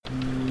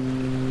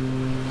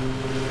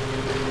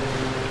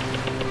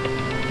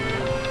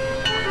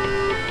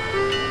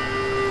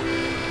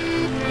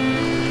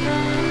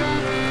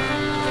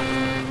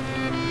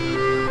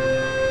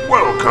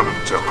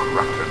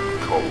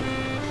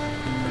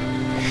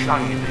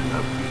shining a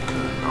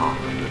beacon on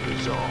the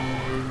bazaar.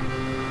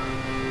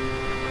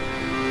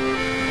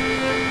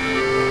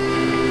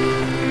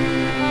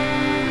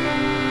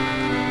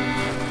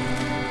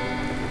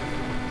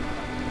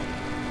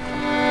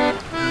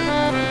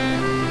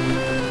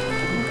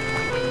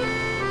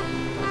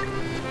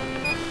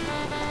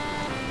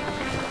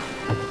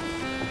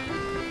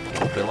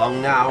 Won't be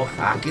long now.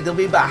 Arcade will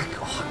be back.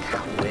 Oh, I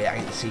can't wait. I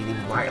ain't seen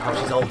him. White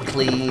House is all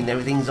clean.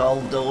 Everything's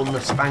all done.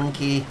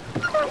 Spanky.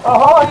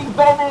 Ahoy,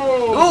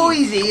 Benny! Oh,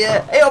 he's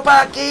here. Hey up,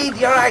 Arcade.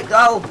 You alright,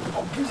 girl?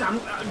 Oh, give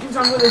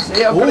some with us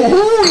here.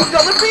 Oh, you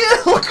got a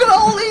beer. Look at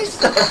all this.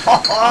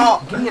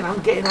 Give me an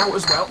hand getting out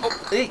as well.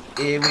 Oh. Hey,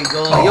 here we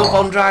go. You're up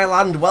on dry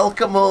land.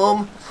 Welcome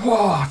home.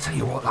 Whoa, I tell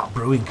you what, that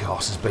brewing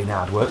course has been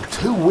hard work.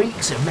 2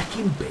 weeks of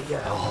making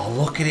beer. Oh,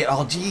 look at it.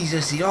 Oh,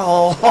 Jesus.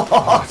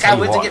 Oh, can't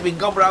wait to get me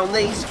gob around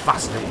these.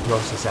 Fascinating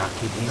process, our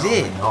kid. Is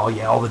it? Oh,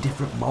 yeah, all the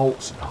different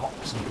malts and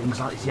hops and things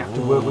like this you have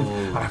to work with.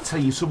 And I tell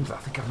you something, I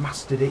think I've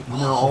mastered it. You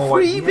know,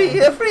 free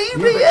beer.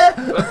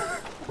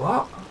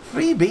 What?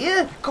 Free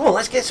beer? Come on,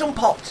 let's get some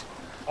popped.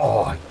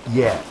 Oh,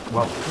 yeah.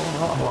 Well,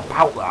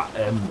 about that,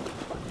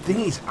 thing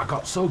is, I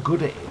got so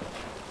good at it,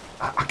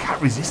 I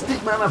can't resist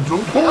it, man. I've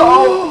drunk it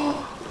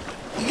all.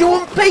 You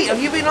and Pete,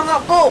 have you been on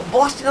that boat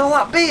blasting all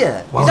that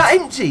beer? Well, is that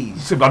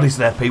empties? To be honest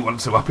there, Pete wasn't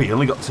so happy. He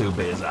only got 2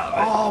 beers out of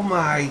it. Oh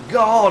my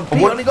God,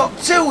 Pete what- only got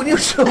 2 and you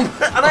some, and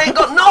I ain't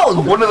got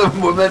none. One of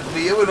them were meant for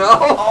you and all.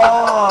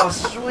 Oh,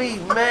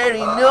 sweet Mary,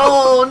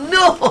 no.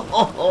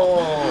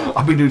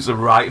 I've been doing some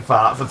right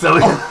farts, I tell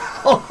you.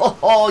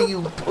 Oh,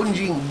 you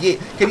pungent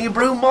git. Can you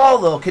brew more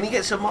though? Can you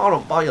get some more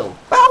on boil?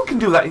 I can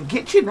do that in the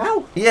kitchen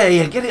now.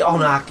 Yeah, get it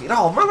on, Arcade.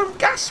 Oh man, I'm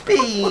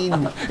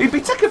gasping. It'd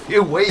be take a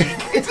few weeks.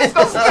 It just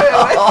doesn't straight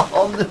away.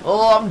 Oh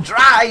no, I'm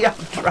dry.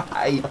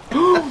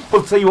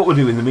 We'll tell you what we'll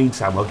do in the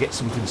meantime. We'll get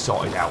something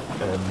sorted out.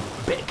 A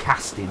bit of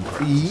casting,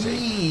 perhaps.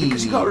 Eee.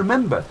 Because you've got to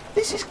remember,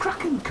 this is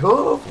Kraken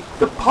Cove,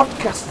 the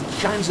podcast that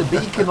shines a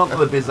beacon onto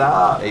the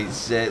bizarre. It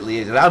certainly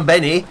is. And I'm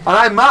Benny. And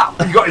I'm Matt.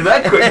 You got in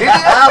there quick, didn't you?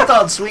 I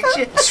thought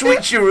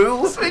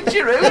switcheroo.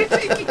 Switcheroo,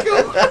 cheeky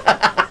cool.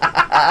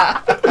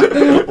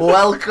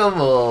 Welcome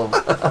home.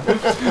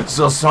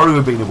 So sorry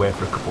we've been away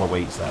for a couple of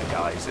weeks there,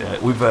 guys.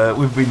 We've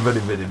been very,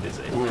 very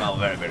busy. Oh,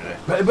 very, very.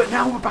 But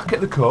now we're back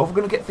at the Cove. We're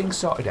going to get things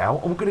sorted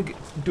out, and we're going to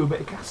do a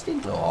bit of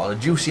casting. Oh, a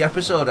juicy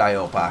episode, I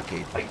hope,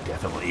 Arcade. It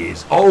definitely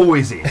is.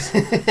 Always is.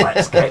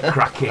 Let's get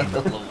cracking.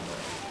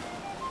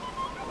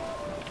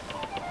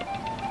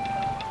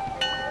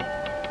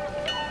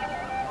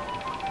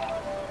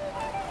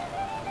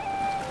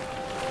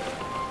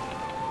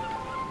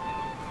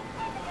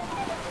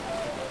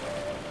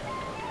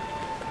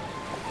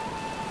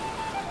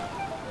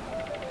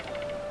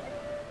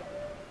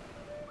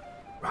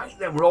 Right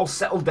then, we're all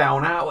settled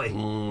down, aren't we?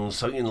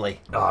 Certainly.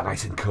 Oh,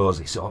 nice and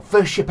cosy. So,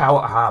 first ship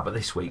out of harbour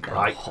this week,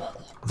 right?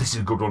 This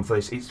is a good one for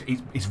this.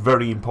 It's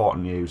very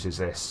important news, is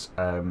this.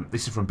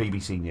 This is from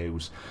BBC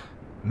News.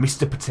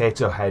 Mr.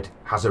 Potato Head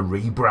has a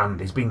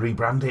rebrand. He's been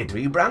rebranded.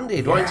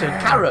 Rebranded? Yeah. Into a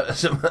carrot or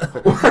something?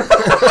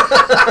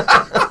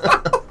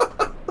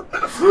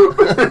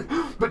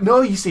 But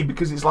no, you see,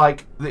 because it's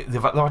like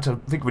they've had to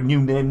think of a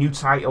new name, new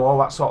title, all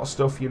that sort of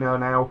stuff, you know,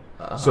 now.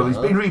 So he's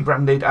been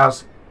rebranded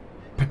as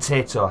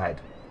Potato Head.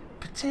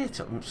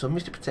 Potato? So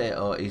Mr.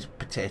 Potato is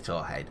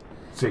Potato Head?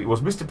 So it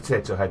was Mr.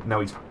 Potato Head, now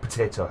he's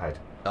Potato Head.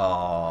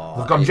 Oh.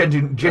 They've gone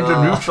gender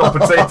neutral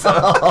potato.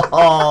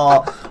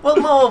 Well,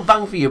 more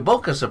bang for your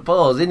buck, I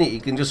suppose, isn't it?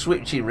 You can just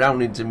switch it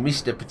round into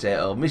Mr.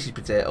 Potato, Mrs.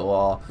 Potato,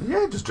 or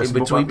yeah, just dress in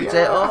him up between like,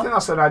 potato. Yeah, I think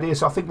that's an idea.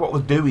 So I think what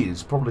they're doing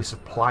is probably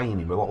supplying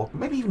him with a lot of,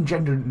 maybe even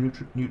gender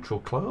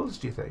neutral clothes.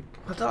 Do you think?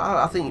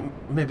 I think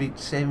maybe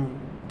same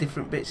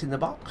different bits in the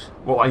box.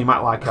 Well, you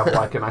might have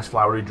like a nice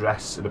flowery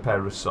dress and a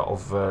pair of sort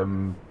of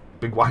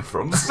big white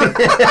fronts. On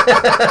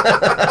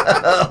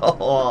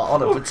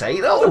a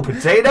potato. A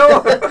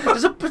potato.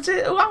 Does a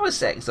potato have a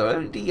sex,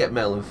 or do you get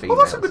male and female?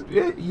 Well, that's a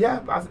good.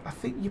 Yeah, I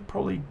think you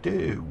probably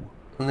do.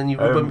 And then you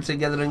rub them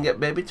together and get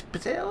baby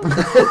potatoes?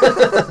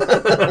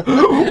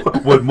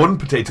 When one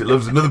potato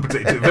loves another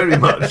potato very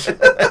much.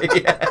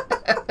 Yeah.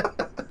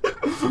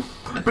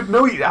 But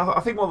no, I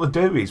think what they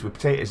do is with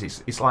potatoes,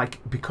 it's like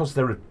because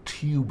they're a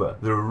tuber,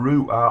 they're a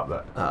root, aren't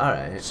they? All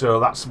right. So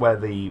that's where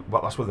the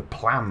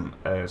plant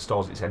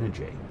stores its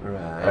energy.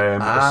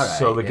 Right.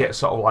 So they get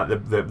sort of like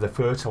they're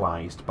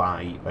fertilised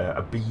by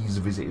bees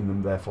visiting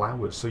them their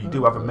flowers. So you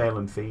do have a male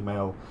and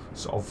female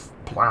sort of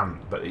plant,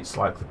 but it's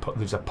like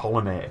there's a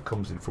pollinator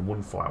comes in from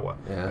one flower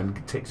and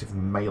takes it from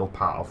the male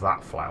part of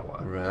that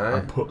flower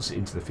and puts it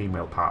into the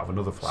female part of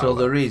another flower. So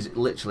there is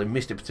literally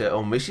Mr. Potato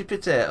and Mrs.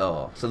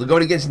 Potato. So they're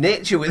going against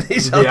nature with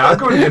this. Yeah, I'm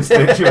going against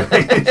nature with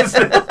this.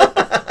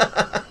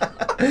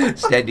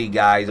 Steady,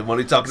 guys. I'm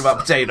only talking about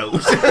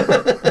potatoes.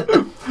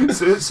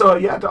 So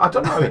yeah, I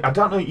don't know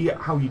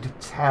how you'd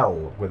tell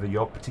whether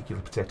your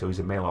particular potato is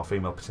a male or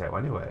female potato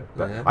anyway.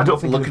 But I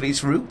don't think. Look at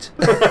its root.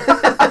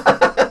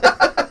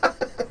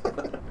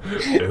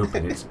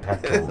 Open its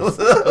petals.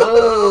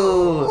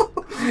 Oh.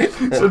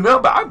 So no,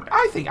 but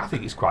I think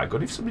it's quite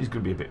good if somebody's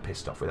going to be a bit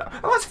pissed off with that.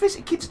 And let's face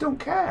it, kids don't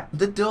care.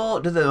 They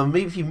don't, do they? I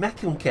mean, if you make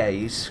them care,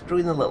 you're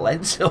screwing the little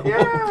heads up.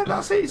 Yeah,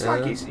 that's it. It's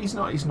like it's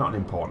not an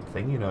important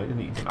thing, you know.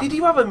 Did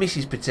you have a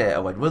Mrs.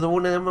 Potato Head? Were there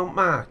one of them on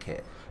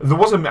market? There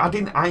wasn't. I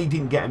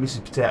didn't get a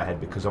Mrs. Potato Head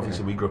because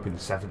obviously we grew up in the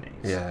 70s.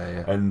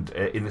 Yeah. And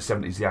in the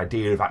 70s, the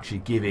idea of actually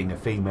giving a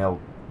female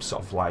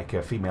sort of like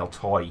a female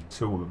toy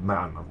to a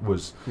man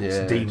was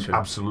deemed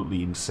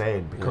absolutely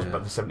insane because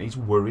but the 70s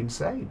were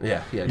insane.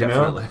 Yeah,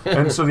 definitely.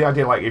 And so the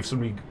idea, like, if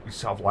somebody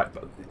sort of like,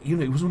 you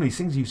know, it was one of these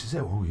things you used to say,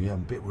 oh yeah, I'm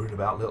a bit worried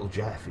about little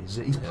Jeff.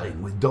 He's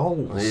playing with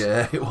dolls.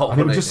 Yeah, it was.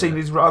 And it was just seeing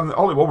this,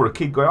 all it was were a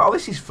kid going, oh,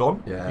 this is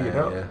fun. Yeah, you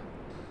know? yeah.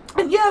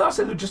 And yeah, that's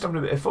it. They're just having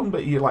a bit of fun.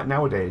 But you like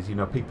nowadays, you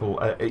know, people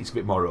it's a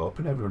bit more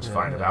open. Everyone's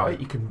fine about it.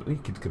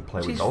 Kids can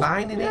play with dolls. It's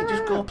fine, innit?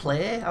 Just go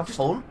play, have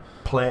fun.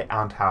 Play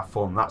and have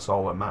fun. That's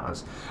all that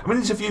matters. I mean,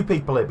 there's a few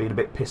people here being a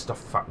bit pissed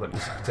off the fact that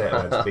Mr.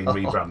 Potato Head's been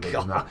rebranded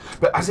and that.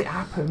 But as it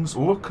happens,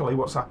 luckily,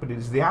 what's happened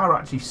is they are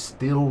actually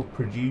still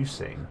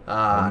producing the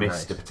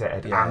Mr. Potato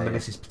Head and the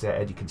Mrs. Potato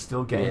Head. You can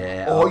still get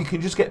it, or you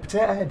can just get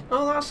Potato Head.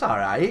 Oh, that's all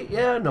right.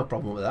 Yeah, no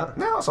problem with that.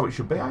 No, that's how it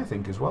should be, I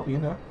think, as well. You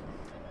know.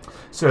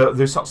 So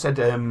they sort of said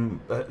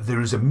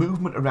there is a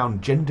movement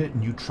around gender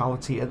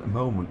neutrality at the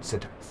moment,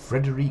 said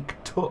Frederic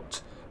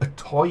Tutt, a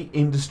toy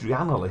industry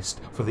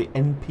analyst for the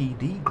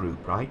NPD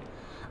group, right?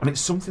 And it's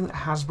something that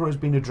Hasbro has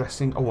been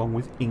addressing along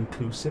with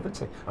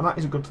inclusivity. And that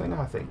is a good thing,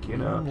 I think, you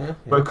know. Yeah.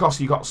 But of course,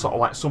 you got sort of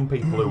like some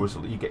people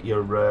who you get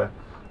your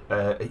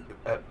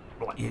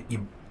like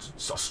your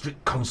sort of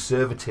strict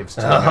conservatives.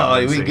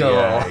 Here we go.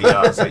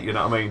 Yeah, that's it, you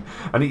know what I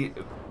mean?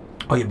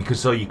 And because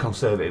so your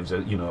conservatives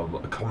are, you know,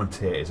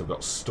 commentators have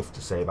got stuff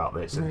to say about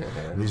this. And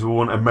there's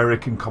one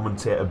American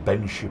commentator,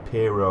 Ben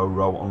Shapiro,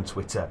 wrote on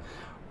Twitter,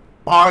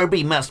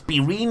 Barbie must be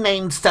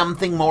renamed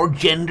something more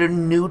gender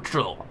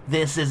neutral.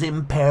 This is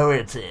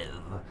imperative.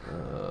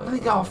 I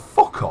think, oh,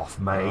 fuck off,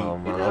 mate. Oh,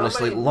 man, you know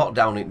honestly,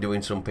 lockdown ain't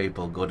doing some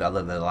people good,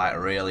 other than like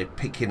really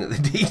picking at the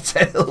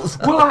details.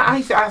 Well,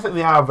 I think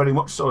they are very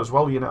much so as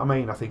well, you know what I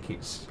mean? I think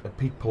it's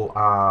people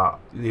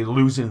they're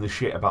losing the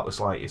shit about the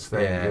slightest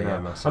thing, you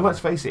know? Massively. And let's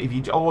face it, if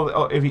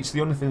it's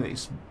the only thing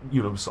that's,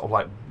 you know, sort of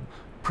like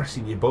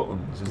pressing your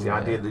buttons is the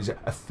idea that there's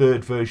a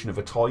third version of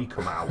a toy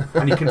come out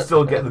and you can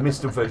still get the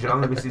Mr. version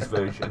and the Mrs.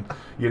 version,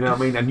 you know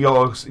what I mean, and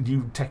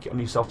you take it on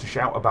yourself to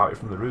shout about it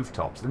from the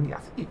rooftops, then I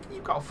think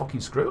you've got a fucking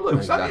screw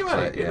loose, haven't you,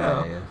 mate? You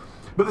know?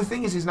 But the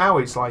thing is now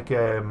it's like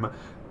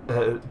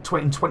in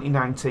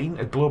 2019,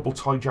 a global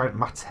toy giant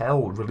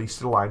Mattel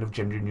released a line of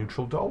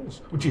gender-neutral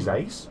dolls, which is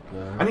ace.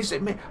 And if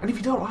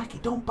you don't like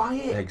it, don't buy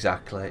it.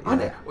 Exactly.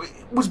 And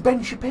was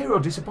Ben Shapiro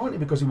disappointed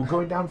because he was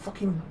going down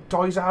fucking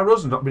Toys R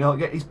Us and not being able to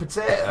get his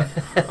potato?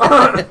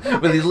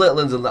 With his little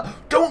ones and that.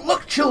 Don't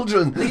look,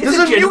 children. There's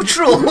a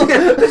neutral.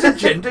 There's a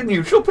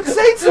gender-neutral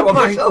potato. Oh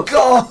my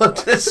God!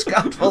 The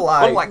scandal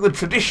line. Unlike the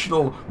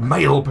traditional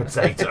male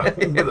potato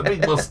with a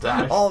big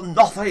moustache. Oh,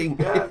 nothing.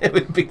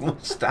 With big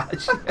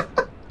moustache.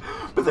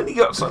 But then you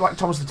got sort of like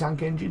Thomas the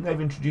Tank Engine.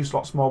 They've introduced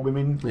lots more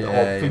women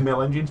or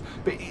female engines.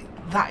 But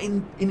that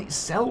in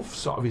itself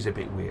sort of is a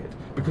bit weird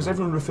because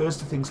everyone refers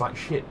to things like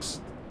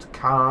ships, to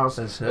cars.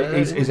 Is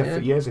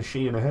a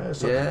she and a her.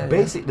 So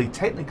basically,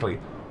 technically,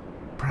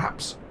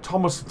 perhaps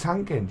Thomas the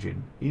Tank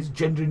Engine is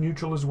gender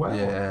neutral as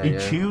well. He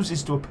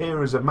chooses to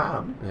appear as a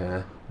man.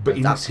 Yeah. But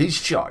that's his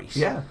choice.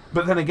 Yeah.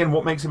 But then again,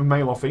 what makes him a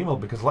male or female?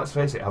 Because let's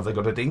face it, have they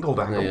got a dingle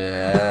dangle?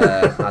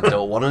 Yeah. I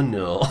don't want to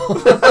know.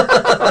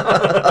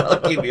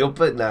 I'll keep me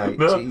up at night.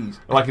 No. Jeez.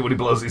 I like it when he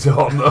blows his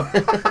horn though.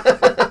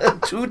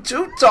 Toot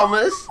toot,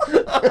 Thomas.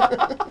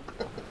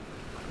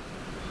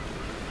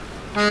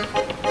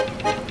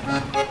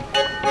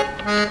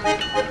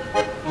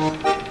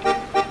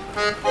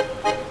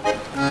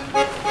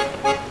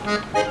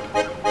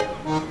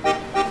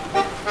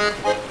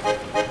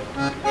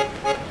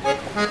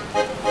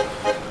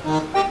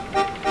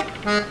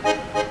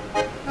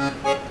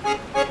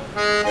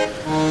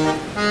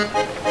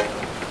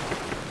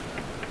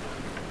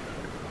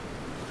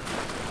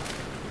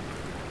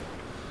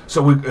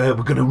 So we're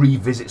going to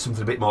revisit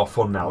something a bit more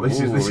fun now. This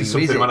is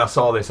something, when I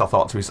saw this, I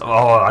thought to myself,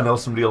 oh, I know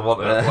somebody will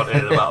want to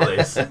hear about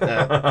this.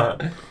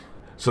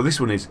 So this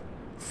one is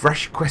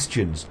fresh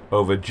questions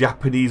over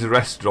Japanese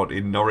restaurant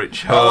in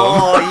Norwich Home.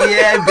 Oh,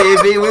 yeah,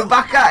 baby, we're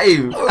back at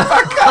him. We're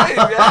back at him,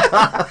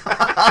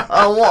 yeah.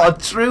 Oh, what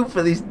a troop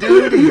for these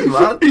duties,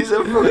 man. He's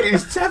a fucking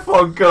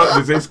Teflon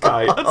coat, this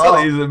guy. I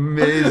tell you, he's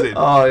amazing.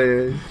 Oh,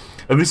 yeah.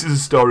 And this is a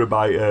story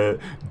by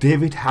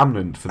David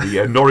Hamland for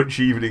the Norwich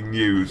Evening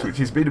News, which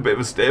has been a bit of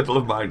a staple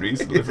of mine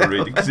recently for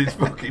reading because it's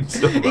fucking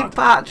so bad. He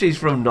patches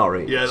from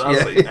Norwich. Yeah,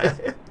 that's it. Yeah.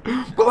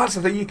 Well, that's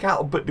the thing, you can't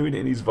help but doing it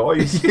in his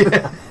voice.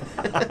 Yeah.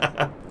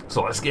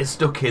 So let's get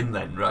stuck in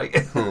then,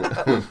 right?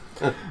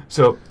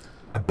 So,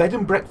 a bed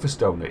and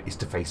breakfast owner is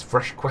to face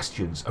fresh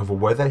questions over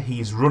whether he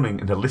is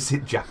running an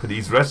illicit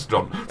Japanese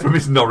restaurant from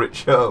his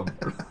Norwich home.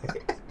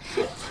 Right?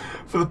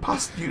 For the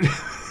past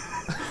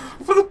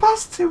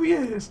 2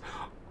 years,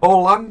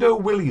 Orlando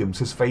Williams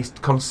has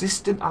faced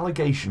consistent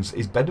allegations that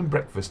his bed and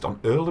breakfast on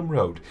Earlham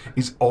Road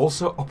is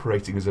also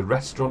operating as a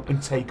restaurant and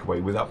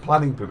takeaway without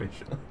planning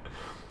permission.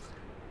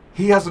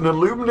 He has an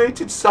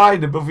illuminated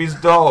sign above his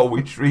door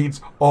which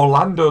reads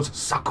Orlando's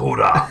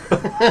Sakura.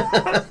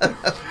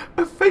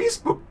 A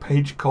Facebook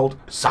page called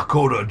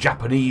Sakura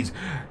Japanese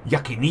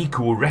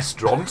Yakiniku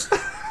Restaurant.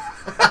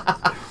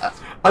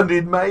 And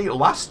in May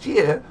last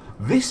year,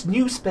 this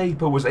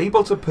newspaper was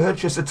able to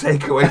purchase a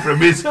takeaway from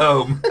his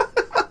home.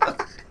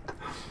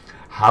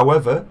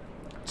 However,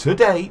 to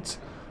date,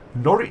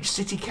 Norwich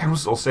City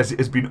Council says it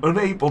has been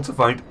unable to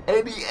find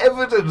any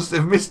evidence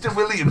of Mr.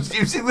 Williams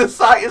using the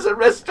site as a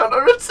restaurant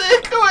or a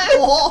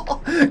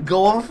takeaway.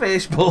 Go on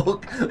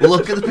Facebook,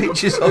 look at the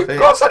pictures of it.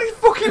 Go outside his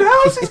fucking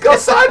house, he's got a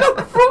sign on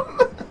the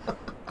front.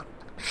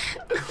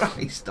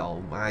 Christ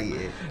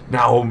almighty.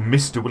 Now,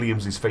 Mr.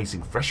 Williams is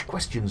facing fresh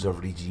questions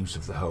over his use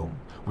of the home,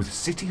 with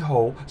City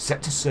Hall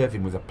set to serve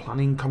him with a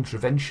planning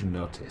contravention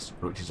notice,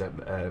 which is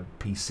a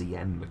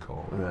PCN, they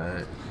call it.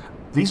 Right.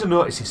 These are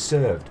notices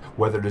served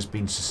where there has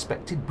been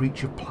suspected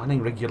breach of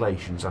planning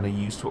regulations and are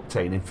used to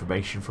obtain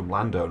information from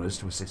landowners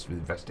to assist with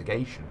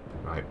investigation.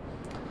 Right.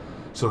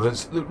 So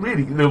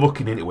they're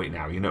looking into it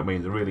now, you know what I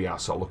mean? They really are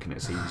sort of looking at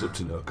it, seeing he's up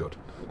to no good.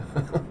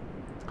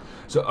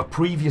 So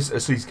he's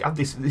had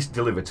this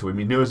delivered to him,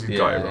 he knows he's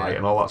got it right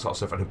and all that sort of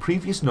stuff, and a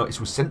previous notice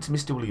was sent to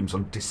Mr. Williams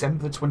on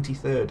December the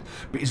 23rd,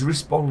 but his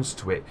response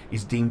to it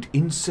is deemed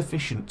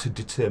insufficient to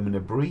determine a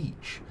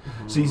breach.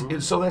 Mm-hmm.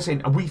 So they're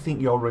saying, we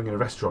think you're running a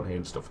restaurant here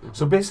and stuff.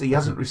 So basically he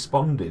hasn't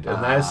responded,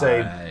 and they're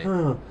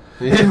saying,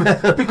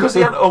 because he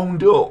hadn't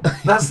owned up.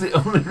 That's the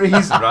only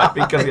reason, right?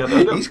 Because he hadn't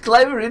owned up. He's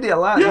clever, isn't he? I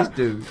like this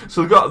dude.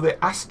 So they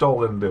asked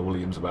Orlando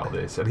Williams about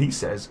this, and he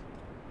says,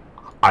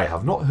 I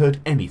have not heard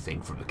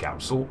anything from the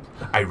council.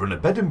 I run a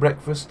bed and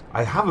breakfast.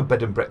 I have a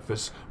bed and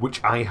breakfast,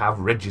 which I have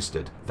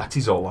registered. That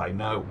is all I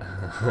know.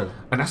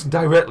 And asked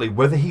directly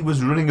whether he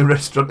was running a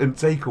restaurant and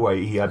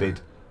takeaway, he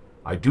added,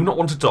 I do not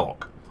want to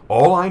talk.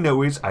 All I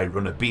know is I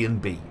run a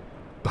B&B.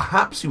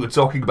 Perhaps you were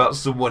talking about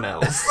someone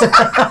else.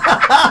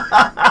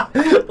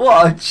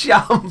 What a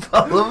champ,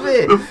 I love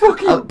it. The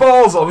fucking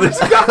balls on this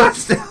guy.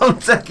 I'm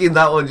taking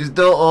that one, just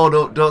don't own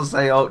up, don't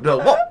say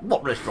no.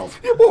 What restaurant?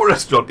 Yeah, what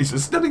restaurant? He's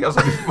just standing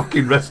outside this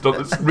fucking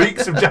restaurant that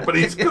reeks of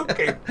Japanese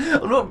cooking.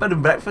 I'm not bed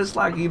and breakfast,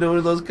 like, you know, one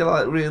of those kind of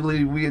like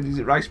really weird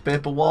rice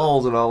paper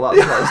walls and all that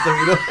sort of stuff,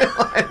 you know.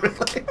 Like,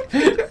 really.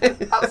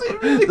 That's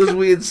it, really. Those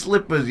weird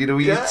slippers, you know,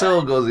 where your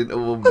toe goes into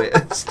one bit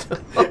and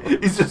stuff.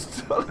 He's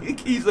just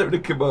he's there in a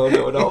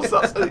kimono and all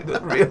sorts of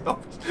things. Real.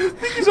 The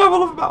thing is, what I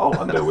love about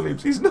Orlando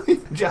Williams, he's not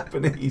even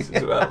Japanese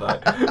as well,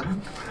 like.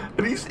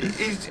 And he's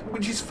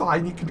which is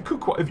fine. You can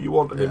cook whatever you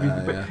want and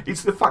everything, but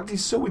it's the fact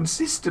he's so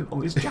insistent on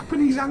this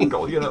Japanese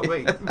angle. You know what I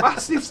mean?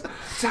 Massive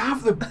to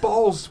have the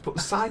balls to put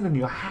the sign on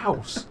your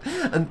house.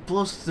 And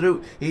plus,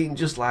 he ain't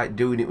just like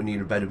doing it when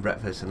you're in bed and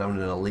breakfast and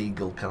having an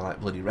illegal kind of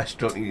like bloody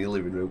restaurant in your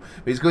living room.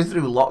 But he's going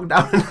through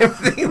lockdown and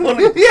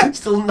everything.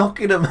 Still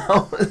knocking them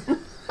out.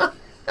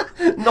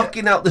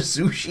 Knocking out the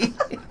sushi.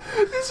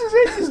 This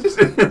is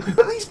it.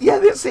 At least,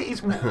 that's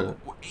it.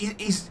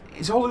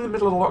 He's all in the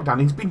middle of lockdown.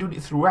 He's been doing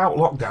it throughout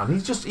lockdown.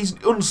 He's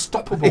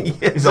unstoppable.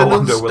 He's an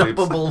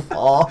unstoppable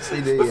force.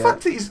 The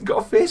fact that he's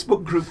got a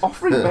Facebook group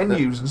offering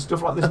menus and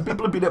stuff like this, and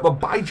people have been able to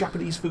buy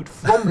Japanese food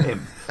from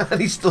him,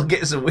 and he still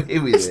gets away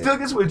with it. He still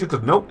gets away with it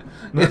because no,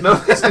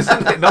 this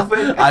isn't it. Nothing.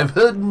 I've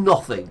heard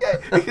nothing.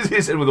 Yeah,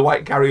 he's in with a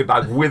white carrier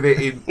bag with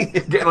it in,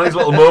 getting on his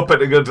little moped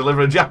to go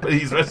deliver a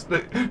Japanese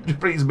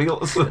meal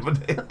to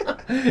somebody.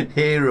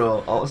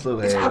 Hero,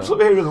 absolute He's hero.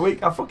 absolute hero of the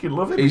week. I fucking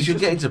love him. He should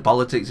get into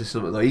politics or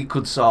something though. He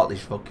could sort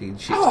this fucking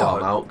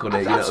shitstorm out, couldn't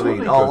he? You know what I mean?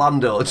 Could.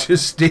 Orlando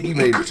just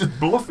steaming. He could just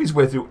bluff his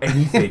way through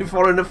anything.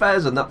 Foreign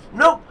affairs and that.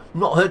 Nope,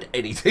 not heard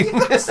anything.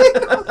 That's it.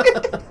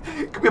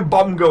 Could be a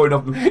bomb going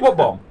off. What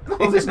bomb?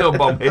 Oh, there's no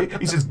bomb here.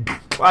 He's just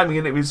climbing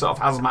into his sort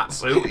of hazmat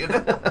suit. You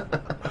know?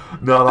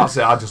 No, that's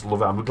it. I just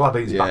love it. I'm glad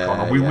he's back on.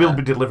 And we will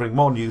be delivering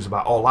more news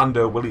about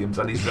Orlando Williams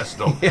and his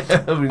restaurant.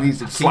 We need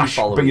to slash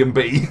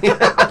B&B.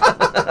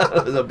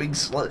 There's a big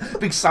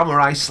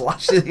samurai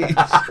slash.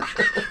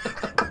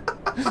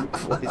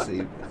 Bless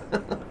him.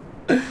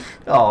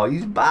 Oh,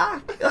 he's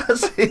back.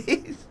 That's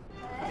it.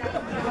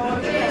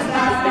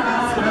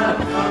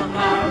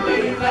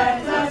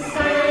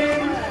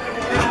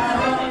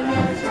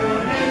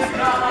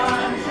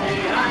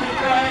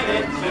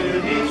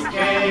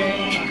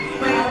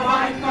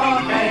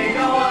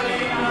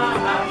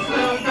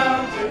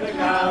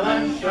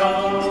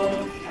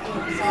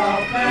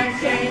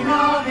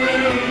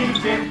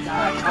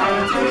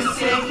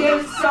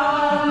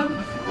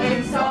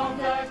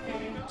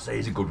 So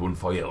here's a good one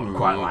for you. I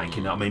quite like,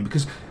 you know what I mean?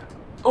 Because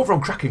over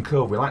on Kraken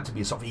Cove, we like to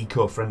be as sort of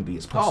eco-friendly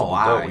as possible,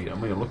 don't we? You know,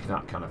 we're looking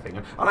at that kind of thing.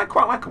 And I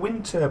quite like a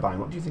wind turbine.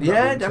 What do you think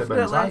about wind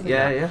turbines? Definitely.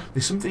 Yeah.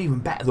 There's something even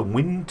better than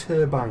wind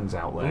turbines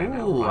out there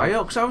now. Right?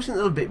 Because I was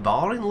thinking they're a bit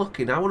boring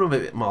looking. I want a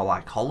bit more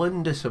like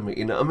Holland or something,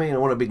 you know what I mean? I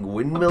want a big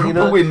windmill, you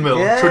know? Windmill,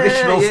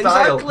 traditional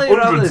style. Exactly,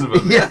 hundreds of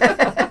them.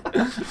 Yeah.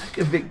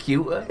 A bit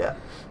cuter. Yeah.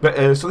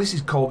 But so this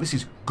is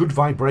Good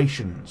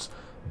Vibrations.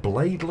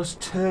 bladeless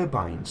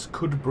turbines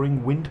could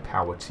bring wind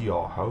power to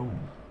your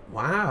home.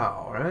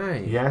 Wow,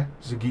 right. Yeah.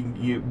 So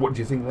what do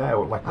you think there?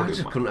 Like, I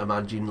just couldn't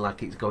imagine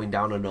like it's going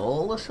down an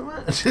hole or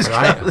something. It's just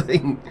Right. kind of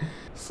thing.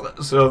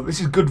 So this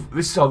is good.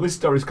 This story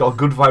is called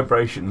Good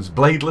Vibrations.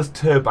 Bladeless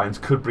turbines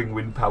could bring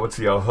wind power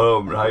to your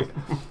home, right?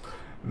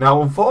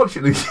 Now,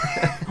 unfortunately,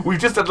 we've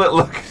just had a little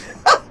look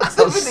at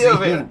the video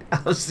of it.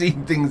 I've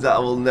seen things that I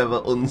will never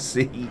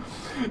unsee.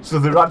 So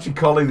they're actually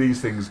calling these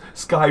things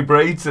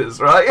skybrators,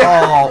 right?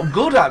 Oh,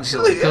 good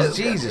actually, because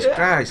Jesus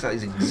Christ, that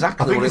is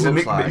exactly I think what it's it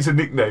looks like. It's a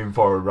nickname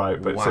for it,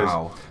 right? But Wow. it says,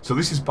 so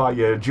this is by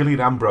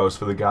Gillian Ambrose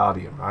for The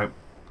Guardian, right?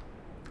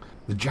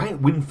 The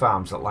giant wind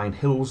farms that line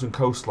hills and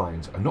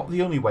coastlines are not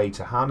the only way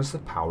to harness the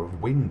power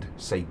of wind,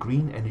 say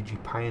green energy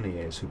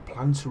pioneers who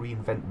plan to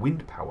reinvent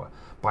wind power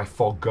by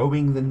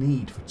foregoing the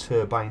need for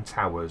turbine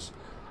towers,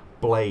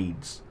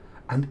 blades,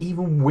 and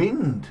even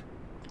wind.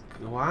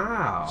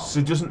 Wow. So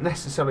it doesn't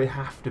necessarily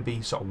have to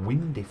be sort of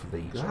windy for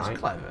these, That's right?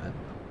 clever.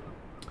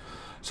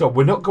 So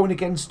we're not going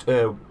against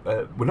we're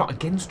not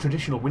against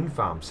traditional wind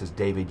farms, says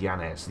David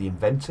Yanez, the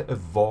inventor of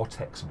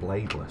Vortex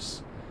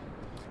Bladeless.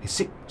 A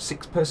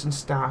six-person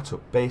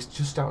startup based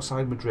just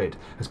outside Madrid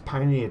has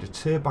pioneered a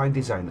turbine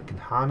design that can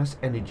harness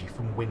energy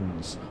from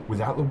winds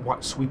without the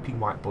sweeping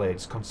white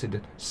blades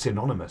considered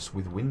synonymous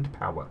with wind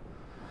power.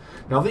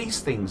 Now these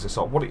things are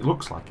sort of what it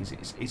looks like is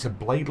it's a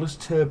bladeless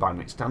turbine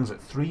that stands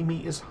at 3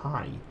 metres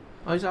high.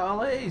 Oh, is that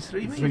all it is?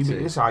 3 metres? 3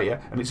 metres high, yeah,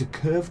 and it's a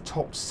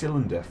curved-topped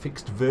cylinder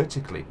fixed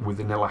vertically with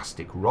an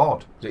elastic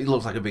rod. It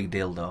looks like a big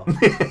dildo.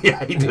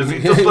 Yeah, it does.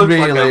 It does look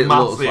really, like a it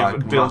looks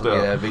massive like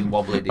dildo. Yeah, big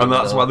wobbly dildo. And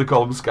that's why they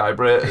call them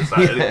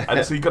skybrators.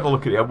 And so you've got to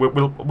look at it.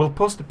 We'll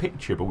post a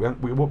picture, but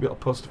we won't be able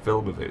to post a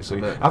film of it.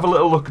 So have a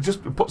little look.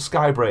 Just put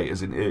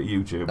skybrators in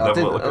YouTube. And have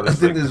a look at this I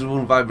think thing. there's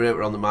one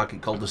vibrator on the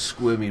market called the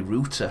Squirmy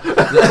Router.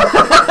 that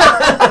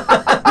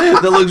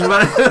looks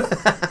very...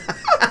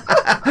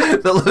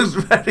 that looks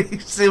very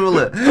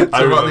similar to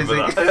I what remember they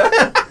think.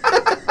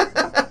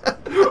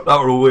 That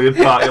were a weird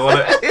party,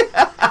 wasn't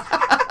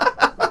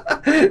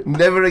it?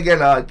 Never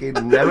again,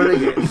 Arkin. Never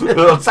again.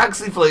 Oh,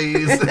 taxi,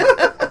 please.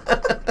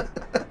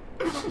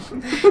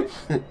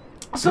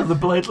 So the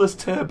bladeless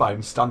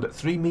turbines stand at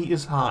 3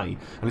 metres high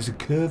and it's a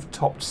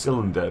curved-topped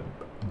cylinder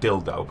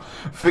dildo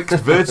fixed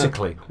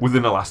vertically with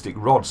an elastic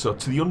rod, so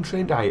to the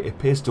untrained eye it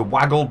appears to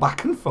waggle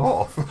back and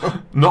forth,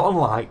 not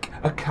unlike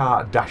a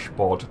car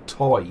dashboard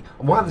toy.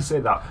 And why do they say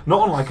that?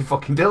 Not unlike a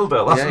fucking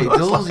dildo. That's Yeah, it what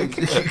does. it's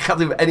like. You can't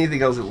do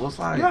anything else it looks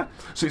like. Yeah,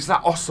 so it's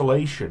that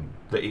oscillation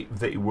that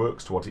it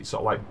works towards. It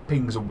sort of like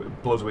pings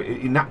and blows away.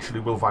 It naturally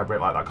will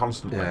vibrate like that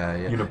constantly. Yeah,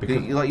 yeah. You know,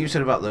 because like you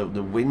said about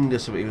the wind or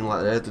something, even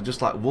like that,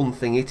 just like one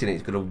thing hitting it,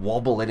 it's going to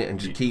wobble in it and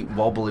just keep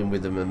wobbling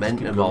with the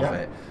momentum going, of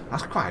yeah. it.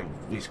 That's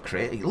it's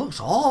crazy. It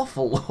looks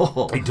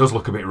awful. it does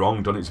look a bit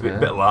wrong, doesn't it? It's a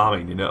bit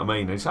alarming, you know what I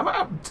mean? It's,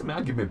 to me,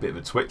 I'd give me a bit of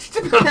a twitch,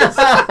 to be honest.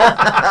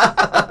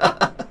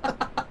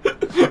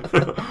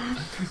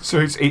 So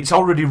it's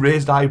already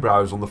raised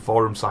eyebrows on the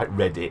forum site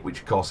Reddit,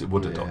 which of course it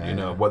would have done, you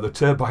know, where the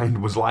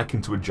turbine was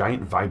likened to a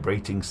giant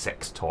vibrating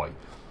sex toy.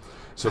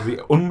 So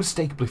the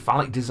unmistakably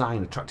phallic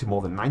design attracted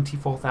more than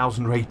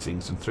 94,000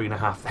 ratings and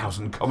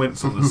 3,500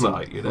 comments on the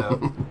site, you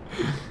know.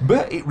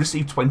 But it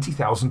received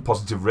 20,000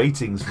 positive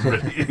ratings from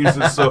Reddit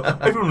users, so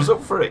everyone was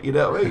up for it, you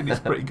know what I mean?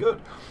 It's pretty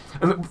good.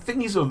 And the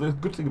thing is, though, the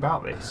good thing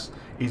about this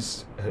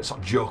is,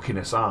 sort of joking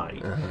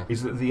aside,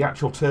 is that the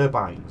actual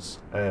turbines...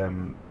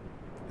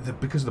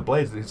 because of the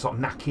blades, they sort of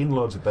knack in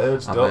loads of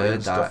birds, don't they,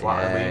 and stuff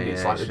like that. I mean,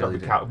 it's like they've got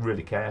to be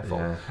really careful.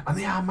 Yeah. And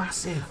they are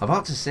massive. I'm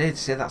about to say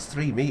that's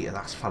 3 metres,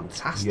 that's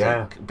fantastic.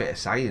 Yeah. Bit of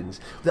science.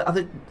 I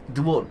think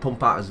they won't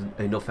pump out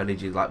enough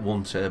energy, like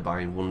one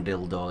turbine, one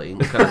dildo.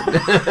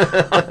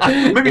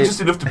 Maybe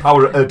just enough to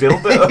power a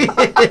dildo.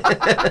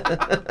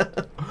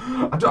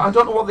 I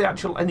don't know what the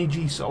actual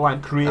energy sort of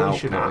like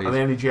creation output and the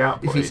energy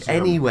output is. If it's is,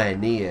 anywhere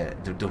near,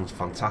 they've done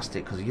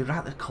fantastic, because you're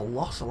right, they're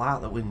colossal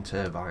out the wind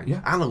turbines.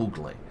 Yeah. And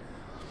ugly.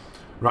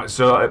 Right,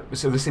 so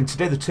they're saying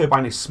today the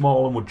turbine is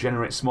small and would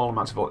generate small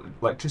amounts of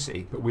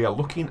electricity, but we are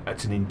looking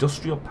at an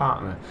industrial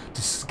partner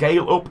to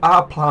scale up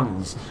our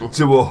plans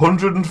to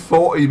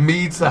 140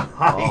 metre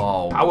high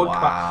power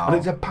capacity. And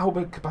it's a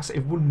power capacity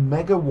of 1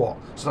 megawatt,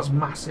 so that's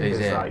massive. Is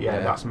it? That?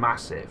 Yeah, that's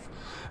massive.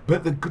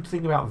 But the good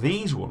thing about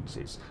these ones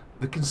is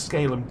they can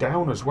scale them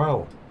down as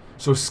well.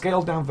 So a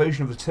scaled down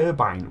version of the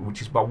turbine,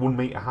 which is about 1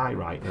 metre high,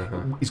 right,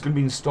 is going to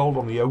be installed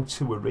on the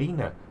O2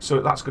 Arena.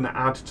 So that's going to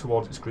add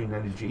towards its green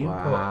energy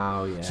input.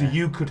 Wow, yeah. So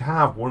you could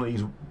have one of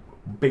these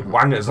big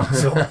wangers on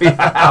top of your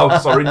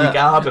house or in your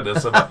garden or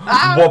something,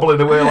 wobbling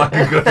away like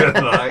a good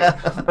one, right?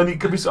 And you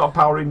could be sort of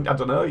powering, I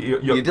don't know, your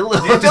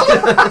dildo.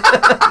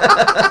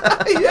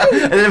 Yeah.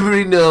 And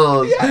everybody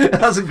knows. Yeah.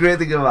 That's a great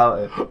thing about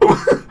it.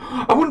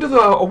 I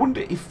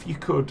wonder if you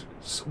could,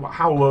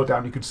 how low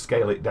down you could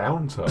scale it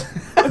down to.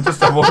 And just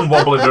have one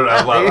wobbling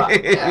around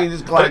like that. You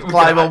just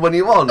climb on when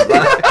you want.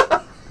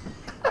 Right?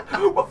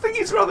 Well, the thing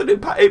is, rather than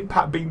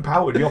it being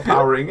powered, you're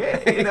powering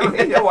it. You know,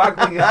 you're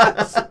waggling your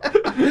ass.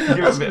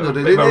 That's a good,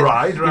 bit isn't of a it?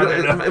 ride,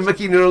 right?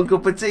 Making your own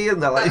cup of tea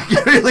and that, like,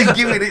 you're really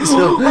giving it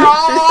some.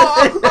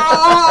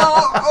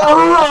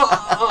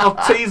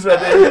 Tea's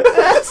ready.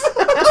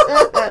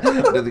 I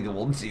don't think I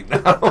want to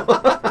now.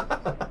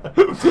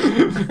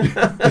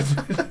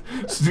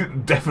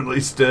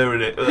 Definitely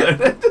stirring it.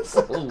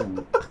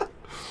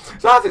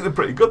 So I think they're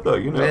pretty good, though,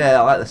 you know.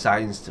 Yeah, I like the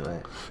science to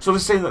it. So they're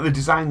saying that they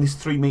designed this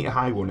 3-metre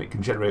high one. It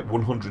can generate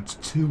 100 to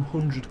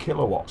 200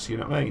 kilowatts. You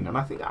know what I mean? And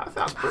I think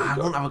that's pretty I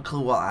good. don't have a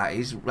clue what that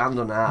is.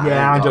 Random art.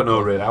 Yeah, I don't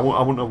know really. I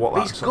wouldn't know what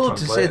that's. It's good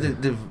to say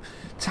that they've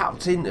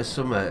tapped into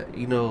something.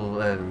 You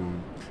know.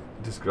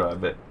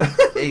 Describe it.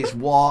 It's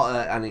water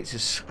and it's a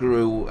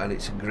screw and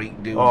it's a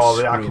Greek dude. Oh,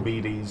 the screw.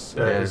 Archimedes.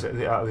 Is it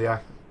the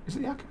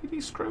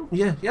Archimedes screw?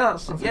 Yeah,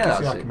 that's I think yeah, it's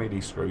the that's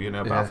Archimedes screw, you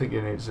know. But Yeah. I think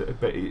it's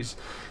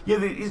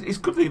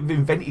good that they've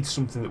invented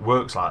something that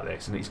works like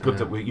this, and it's good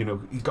that we, you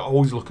know, you've got to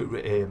always look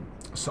at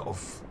sort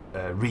of.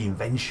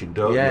 Reinvention,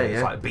 don't you?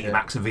 It's like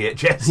Betamax and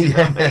VHS, you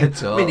know what I mean?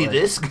 Totally. Mini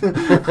disc.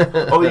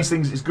 All these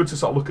things. It's good to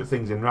sort of look at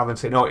things and rather than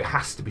say, no, it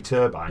has to be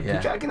turbine. Yeah.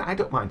 Which, again, I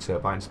don't mind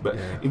turbines, but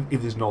if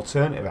there's an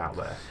alternative out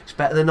there, It's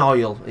better than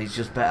oil. It's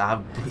just better.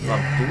 I'm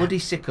bloody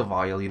sick of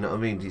oil. You know what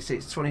I mean? It's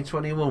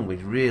 2021. We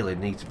really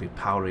need to be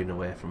powering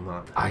away from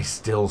that. I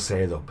still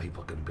say though,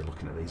 people are going to be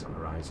looking at these on the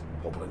horizon,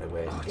 wobbling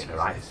away, and getting a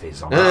right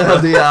fizz on.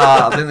 They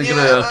are. I think they're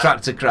going to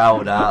attract a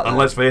crowd, aren't they? And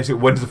let's face it,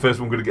 when's the first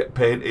one going to get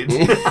painted?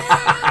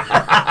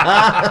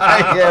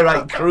 Yeah,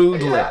 right,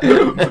 crudely.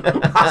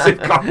 Massive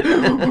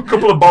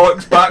couple of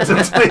bollocks back to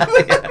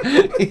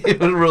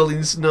Even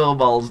rolling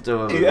snowballs to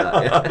them.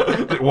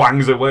 It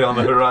wangs away on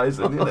the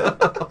horizon, you know.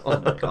 Oh,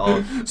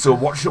 God. So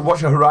watch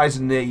a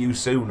horizon near you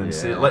soon, and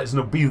let us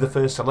know. Be the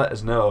first to let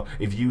us know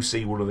if you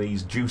see one of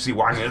these juicy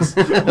wangers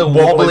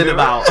Wobbling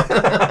about.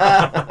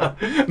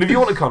 And if you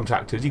want to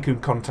contact us, you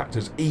can contact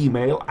us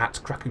email at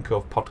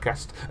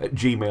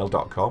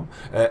crackencovepodcast@gmail.com.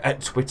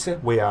 At Twitter,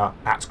 we are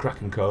at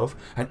crackencove,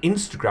 and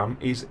Instagram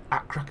is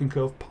at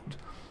crackencovepod.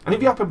 And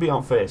if you happen to be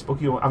on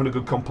Facebook, you're having a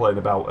good complaint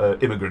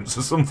about immigrants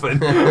or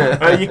something,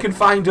 you can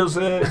find us.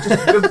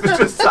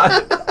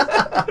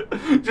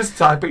 Just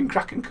type in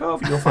Kraken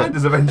Cove, you'll find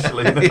us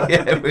eventually.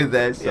 Yeah, we're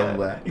there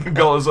somewhere. Yeah. You can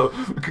call us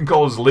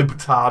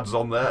libtards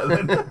on there. Here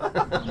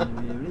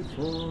is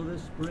for the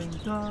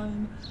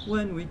springtime,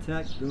 when we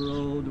take the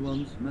road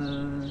once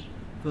more,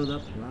 for the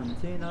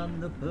planting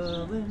and the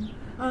purling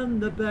and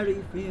the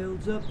berry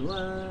fields of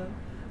Blair.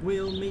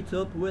 We'll meet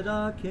up with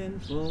our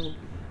kinfolk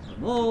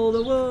from all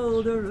the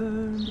world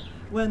around,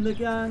 when the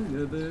gang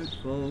of bird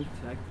folk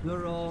take the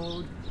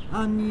road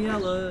and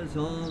yellers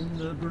on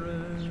the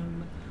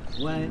broom.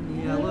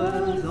 When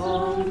yellers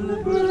on the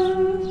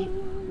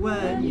broom,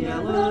 when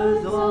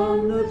yellers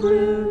on the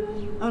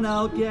broom, and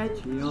I'll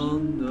get you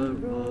on the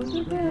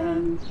road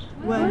again.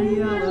 When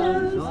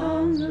yellers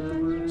on the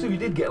broom. So you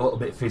did get a little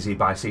bit fizzy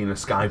by seeing a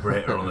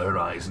skybreaker on the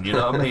horizon, you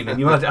know what I mean?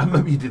 And I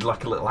remember you did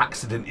like a little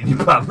accident in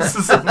your pants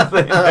or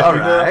something. All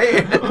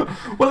right.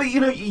 Well,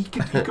 you know, you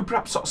could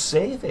perhaps sort of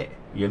save it,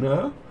 you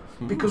know?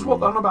 Because what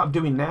they're on about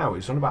doing now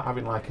is on about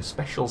having like a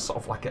special sort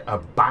of like a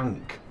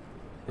bank,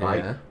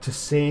 right, to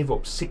save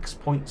up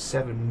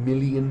 6.7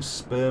 million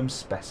sperm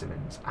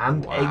specimens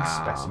and egg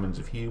specimens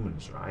of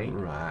humans, right?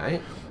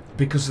 Right.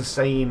 Because they're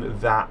saying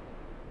that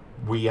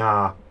we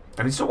are,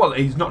 and it's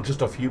not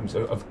just of humans,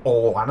 of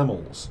all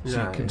animals.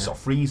 So you can sort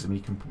of freeze them.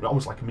 You can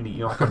almost like a mini, you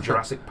know, like a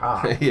Jurassic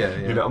Park. You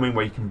know what I mean?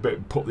 Where you can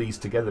put these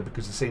together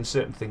because they're saying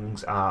certain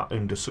things are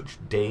under such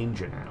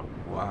danger now.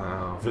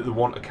 Wow. That they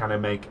want to kind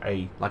of make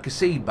like a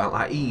seed bank,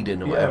 like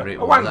Eden or whatever it a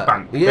was. wank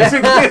bank,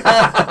 basically.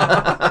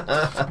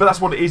 But that's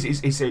what it is.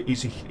 It's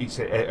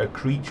a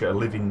creature, a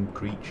living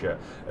creature,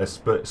 a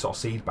sort of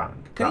seed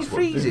bank. Can you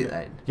freeze it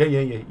then? Yeah,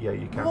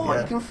 you can. What?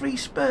 Yeah. You can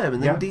freeze sperm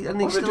and then They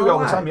still do it all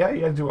the time.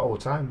 Yeah, do it all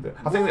the time.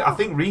 I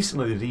think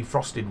recently they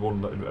defrosted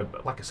one,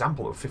 like a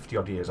sample of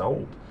 50-odd years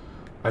old,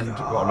 and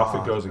off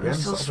it goes again. They're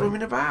still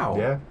swimming about.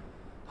 Yeah.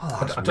 Oh,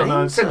 that's I don't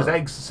know. Same as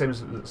mental. eggs.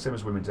 Same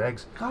as women's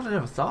eggs. God, I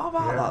never thought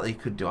about that. They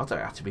could do. I thought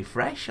it had to be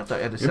fresh. I thought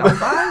it had to sell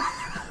by.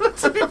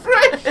 To be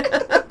fresh.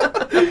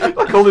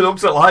 Like holding up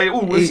to light.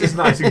 Oh, this is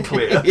nice and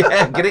clear.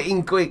 Yeah, get it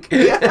in quick.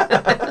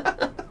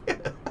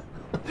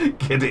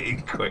 Get it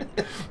in quick.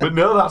 But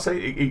no, that's it.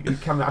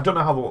 It can. I don't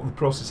know how the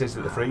process is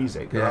that they freeze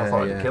it. Cause I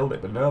thought it killed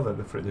it, but no, they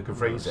can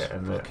freeze it,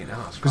 and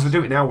because they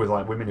do it now with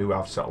like women who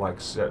have sort of like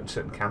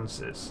certain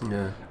cancers,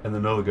 and they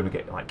know they're going to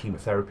get like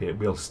chemotherapy. It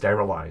will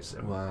sterilise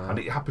them, and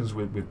it happens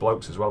with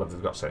blokes as well if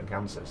they've got certain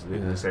cancers.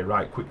 They say,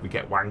 right, quick, we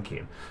get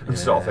wanking, and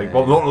sort of think,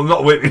 well,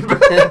 not women, you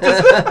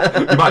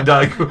might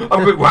die. Have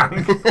a quick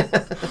wank.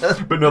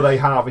 But no, they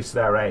harvest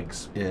their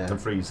eggs and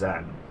freeze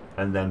them.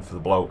 And then for the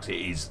blokes,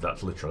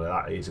 that's literally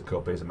that. It is a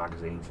cup, here's a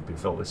magazine,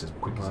 fill this as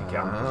quick as you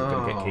can because you're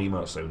going to get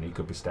chemo soon. You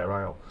could be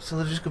sterile. So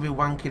they're just going to be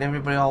wanking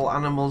everybody, all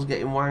animals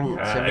getting wanked.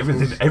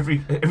 Everything,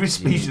 every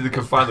species they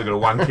can find, they're going to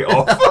wank it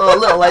off. Oh, a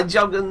little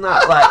hedgehog and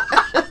that, like,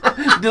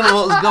 don't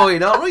know what's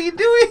going on. What are you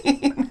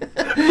doing?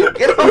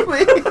 Get off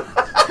me.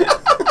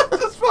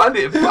 Just find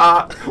it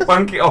apart,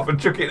 wank it off and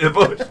chuck it in the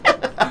bush.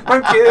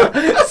 Thank you.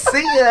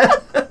 See ya.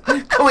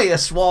 Come here,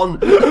 swan.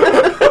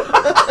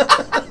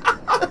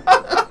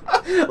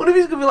 What if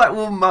he's gonna be like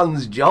one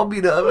man's job?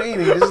 You know what I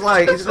mean? He's just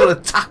like he's gonna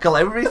tackle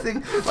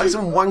everything like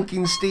some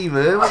wanking Steve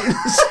Irwin.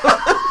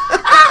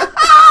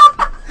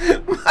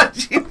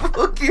 Imagine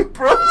fucking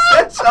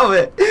process of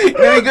it. You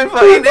know, you go for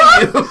an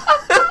interview.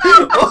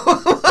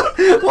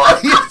 What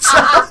are your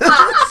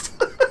talents?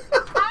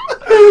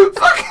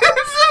 Fucking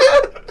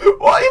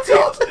what are you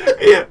talking?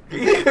 Here,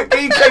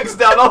 he takes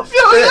down. I'll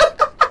show you.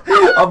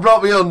 I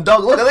brought my own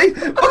dog. Look at these.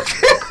 Look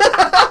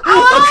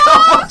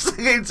how much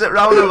he gets it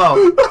roundabout.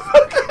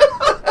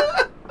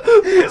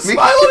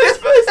 Smile on his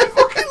face. He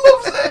fucking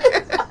loves it.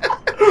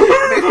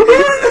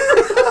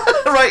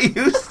 Right,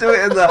 used to it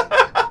and that.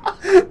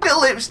 Get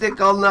lipstick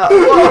on that.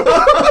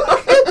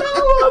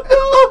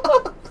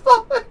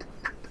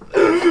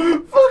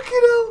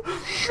 Fucking hell.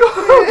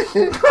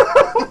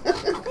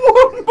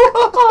 One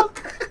block.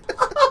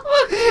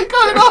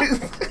 Going on.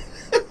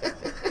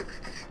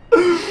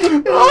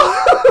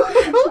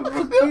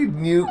 Fucking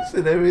nukes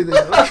and everything.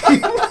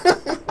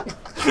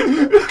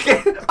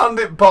 Okay, hand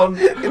it pond.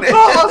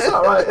 Oh, that's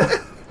alright.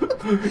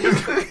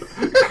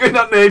 In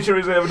that nature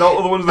reserve and all the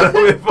other ones there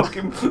with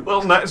fucking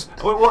little nets.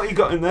 What you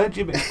got in there,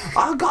 Jimmy?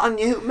 I got a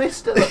newt,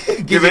 mister.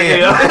 Give it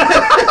here.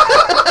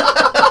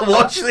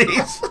 Watch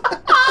these.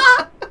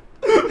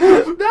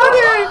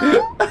 Daddy!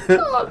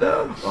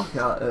 Oh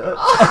no.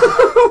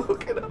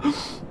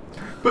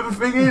 But the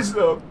thing is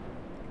though,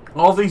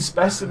 all these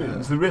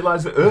specimens, they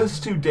realise that Earth's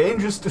too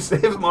dangerous to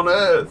save them on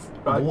Earth.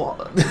 Right?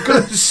 What? We're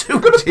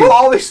gonna put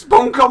all this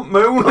spunk on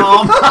Moon.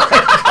 Oh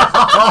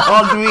my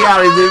God, we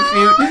are in the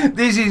future.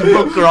 This is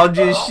Buck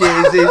Rogers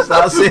shit, is this?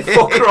 That's it.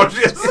 Buck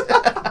Rogers.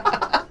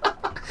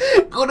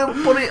 Gonna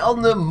put it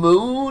on the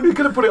moon. We're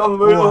gonna put it on the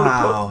moon.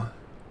 Wow.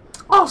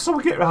 Oh, so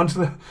we get round to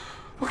the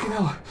fucking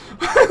hell.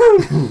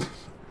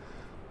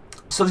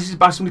 So this is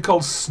by somebody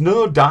called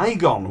Snow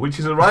Digon, which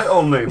is a right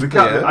old name. They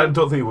can't, Yeah. I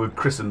don't think we would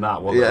christen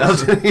that one. Yeah,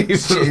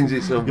 you've changed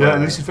it somewhere. Yeah,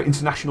 and this is for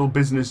International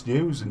Business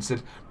News, and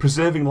said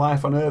preserving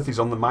life on Earth is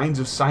on the minds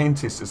of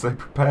scientists as they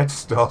prepare to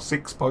store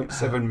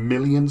 6.7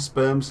 million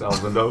sperm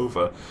cells and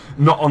over,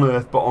 not on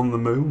Earth but on the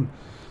Moon,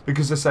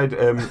 because they said,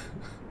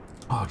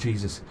 oh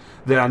Jesus,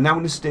 they are now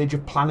in a stage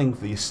of planning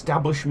for the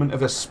establishment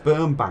of a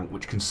sperm bank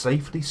which can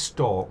safely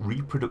store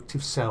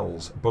reproductive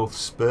cells, both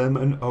sperm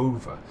and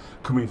ova,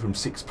 coming from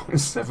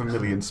 6.7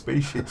 million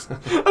species.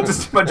 I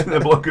just imagine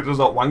the bloke who does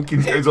that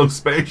wanking to his own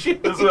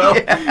spaceship as well.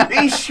 Yeah.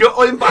 He's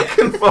shuttling back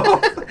and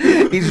forth.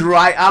 He's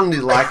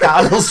right-handed like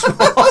Arnold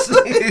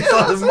Schwarzenegger. He's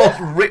like the most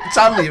ripped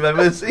hand you've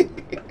ever seen.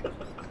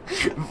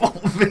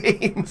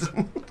 Veins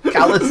and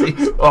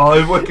calluses. Oh,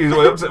 he's working his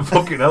way up to the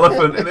fucking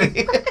elephant, isn't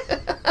he?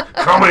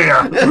 Come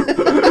here!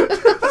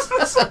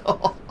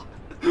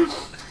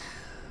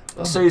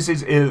 So he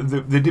says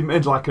they did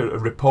made like a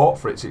report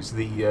for it. It's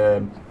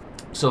the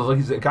so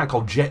there's a guy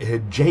called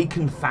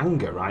Jaken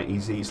Thanger, right?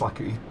 He's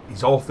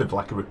authored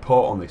like a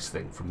report on this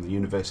thing from the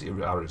University of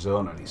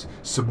Arizona, and he's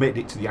submitted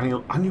it to the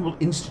annual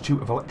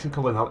Institute of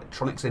Electrical and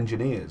Electronics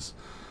Engineers.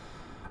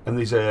 And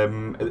there's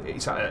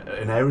it's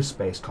an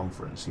aerospace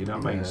conference, you know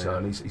what I mean? So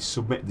and he's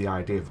submitted the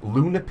idea of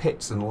lunar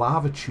pits and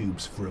lava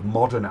tubes for a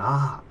modern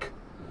ark.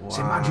 Wow.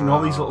 So imagine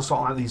all these little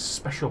sort of like these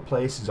special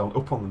places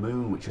up on the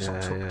moon, which are sort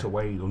of tucked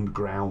away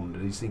underground,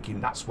 and he's thinking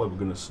that's where we're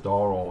going to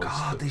store all this.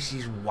 God, this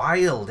is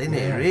wild, isn't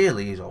it?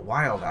 Really, is a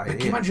wild idea.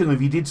 Can you imagine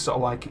if you did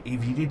sort of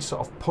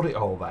put it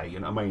all there, you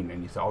know what I mean?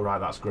 And you thought, all right,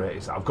 that's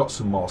great. I've got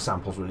some more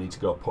samples we need to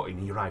go put in.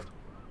 And you arrived,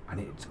 and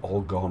it's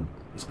all gone.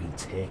 It's been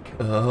taken.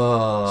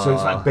 Oh. So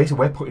it's like basically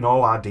we're putting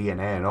all our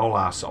DNA and all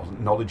our sort of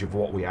knowledge of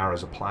what we are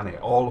as a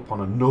planet all up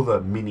on another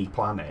mini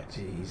planet.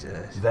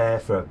 Jesus. There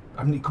for,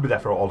 I mean, it could be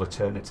there for all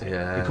eternity.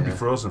 Yeah, it could be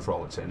frozen for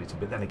all eternity,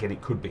 but then again,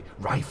 it could be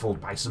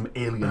rifled by some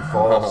alien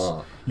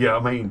force. You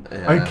know what I mean?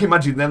 Yeah. I can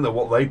imagine then that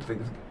what they'd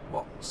think.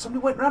 What?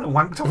 Somebody went round and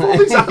wanked off all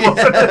these animals.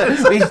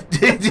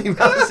 He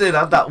must have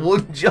had that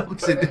one job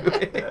to do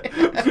it.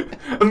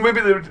 And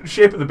maybe the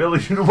shape of the bill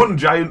is one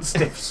giant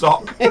stiff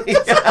sock. In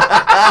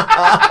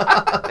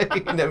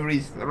every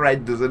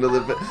thread there's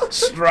another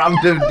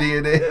strand of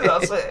DNA. Yeah,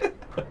 that's it.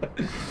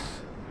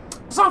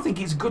 So I think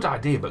it's a good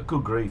idea, but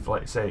good grief,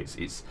 like I say,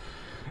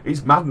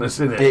 it's madness,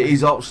 isn't it? It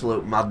is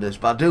absolute madness,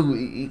 but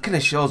it kind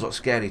of shows what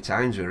scary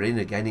times we're in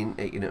again,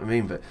 you know what I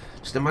mean? But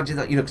just imagine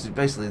that, you know, because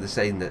basically they're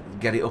saying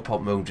that get it up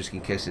on moon just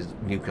in case there's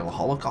nuclear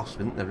holocaust,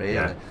 isn't there, really?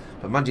 Yeah.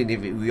 But imagine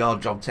if we are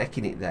job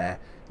taking it there,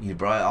 you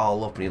brought it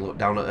all up and you look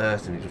down at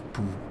Earth and it just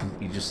poof, poof,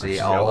 you just see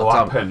it all the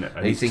time.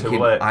 And you're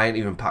thinking, I ain't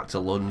even packed a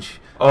lunch.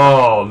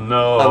 Oh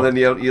no! And then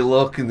you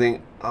look and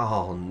think,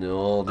 oh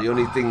no, the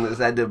only thing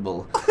that's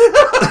edible.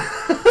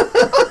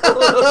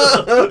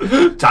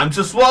 Time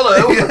to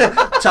swallow.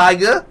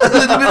 Tiger. A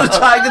little bit of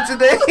tiger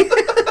today.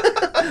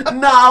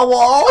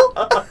 Narwhal.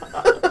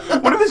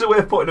 What if there's a way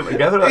of putting them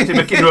together, actually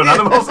making your own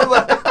animals?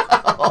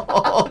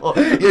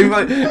 You're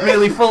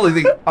really full. You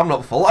think, I'm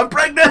not full, I'm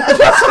pregnant.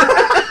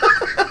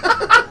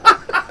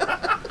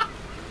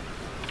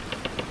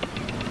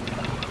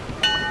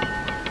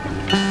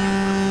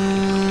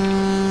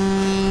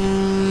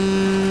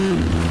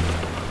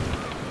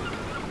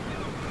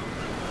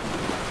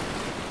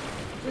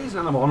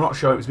 animal, I'm not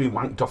sure it was being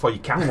wanked off, or you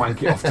can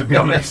wank it off, to be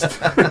honest.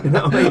 You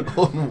know what I mean?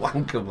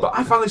 Unwankable. But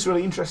I found this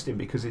really interesting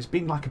because it's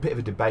been like a bit of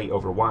a debate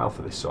over a while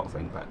for this sort of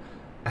thing. But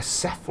a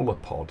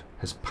cephalopod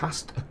has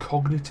passed a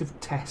cognitive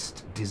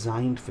test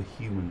designed for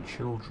human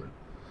children.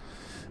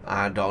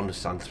 I don't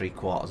understand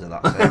 3/4 of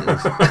that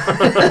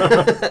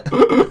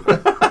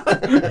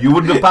sentence. You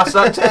wouldn't have passed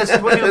that test,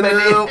 would you,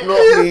 Benny? No,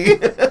 not me.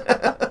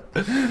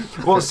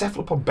 Well, a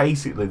cephalopod,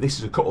 basically, this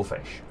is a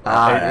cuttlefish.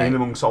 In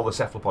amongst all the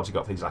cephalopods, you've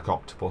got things like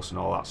octopus and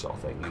all that sort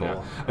of thing. Cool. You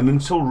know? And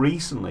until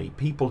recently,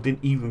 people didn't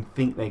even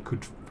think they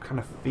could kind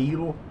of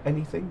feel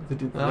anything. They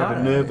didn't have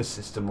a nervous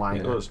system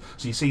like us.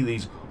 So you see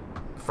these,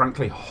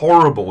 frankly,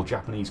 horrible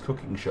Japanese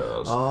cooking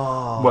shows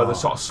where they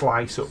sort of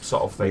slice up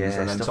sort of things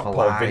and then sort of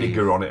pour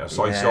vinegar on it or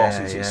soy sauce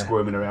and it's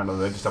squirming around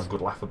and they just have a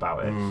good laugh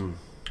about it.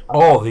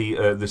 Or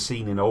the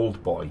scene in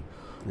Old Boy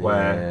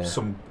where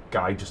some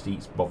guy just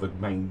eats, well, the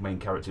main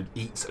character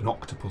eats an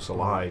octopus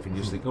alive, and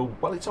you just think, oh,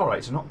 well, it's all right,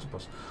 it's an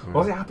octopus.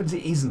 Well, it happens,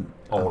 it isn't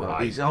all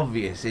right. It's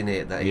obvious, isn't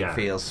it, that it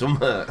feels some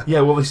hurt.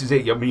 Yeah, well, this is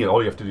it. I mean, all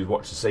you have to do is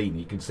watch the scene.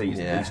 You can see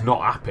it's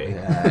not happy.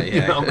 Yeah.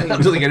 You know what I mean? I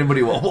don't think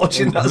anybody was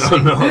watching that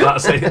scene. No,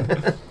 that's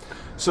it.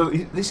 So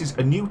this is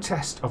a new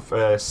test of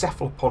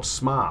cephalopod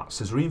smarts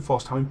has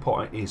reinforced how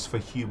important it is for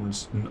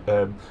humans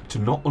to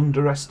not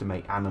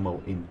underestimate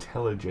animal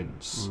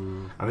intelligence.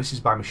 And this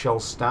is by Michelle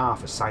Starr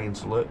for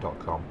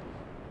ScienceAlert.com.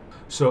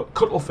 So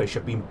cuttlefish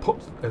have been put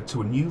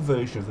to a new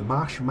version of the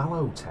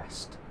marshmallow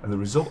test, and the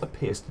result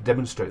appears to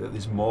demonstrate that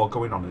there's more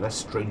going on in their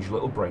strange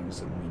little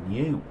brains than we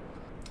knew.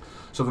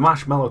 So the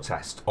marshmallow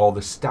test, or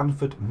the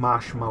Stanford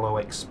Marshmallow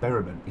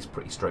Experiment, is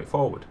pretty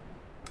straightforward.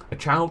 A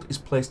child is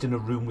placed in a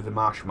room with a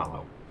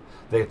marshmallow.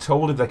 They are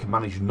told if they can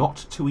manage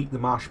not to eat the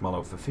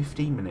marshmallow for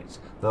 15 minutes,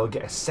 they'll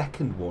get a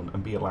second one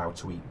and be allowed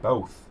to eat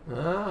both.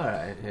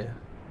 Alright, yeah.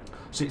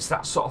 So it's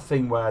that sort of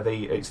thing where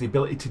it's the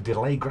ability to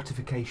delay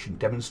gratification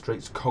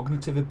demonstrates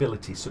cognitive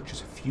abilities such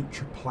as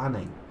future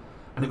planning.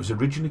 And it was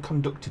originally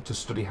conducted to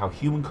study how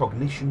human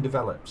cognition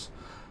develops,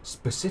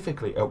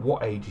 specifically at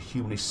what age a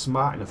human is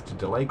smart enough to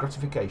delay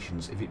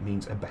gratifications if it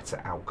means a better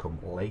outcome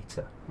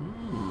later.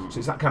 So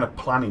it's that kind of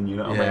planning, you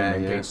know what I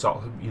mean? It's sort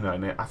of, you know,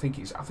 and I think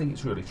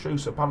it's really true.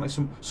 So apparently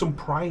some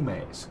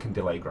primates can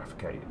delay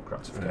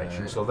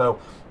gratification. So they'll,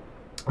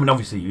 I mean,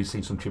 obviously you've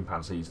seen some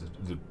chimpanzees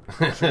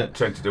that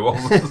trying to do all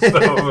the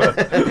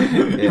stuff,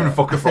 even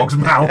fuck a frog's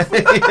mouth.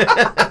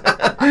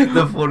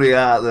 The funny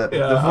art,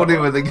 the funny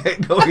when they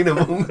get going of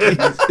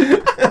monkeys.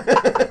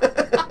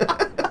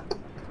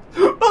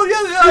 Oh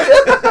yeah, they are.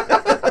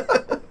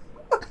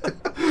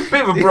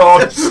 Bit of a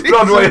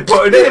broad way of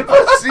putting it.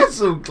 I've seen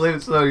some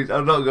clips, so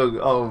I'm not going,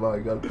 oh my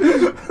god.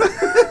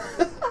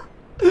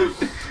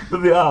 But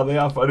they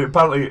are funny.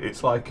 Apparently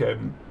it's like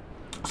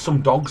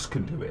some dogs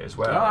can do it as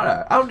well.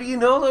 Alright. How do you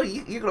know though?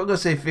 You're not going to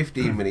say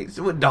 15 minutes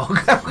to a dog.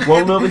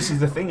 Well, no, this is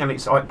the thing, and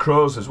it's like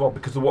crows as well,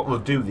 because what they'll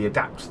do, they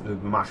adapt the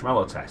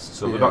marshmallow test.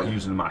 So they're not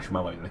using the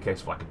marshmallow. In the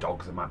case of like a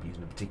dog, they might be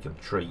using a particular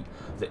treat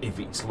that if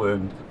it's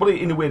learned, well,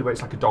 in a weird way,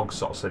 it's like a dog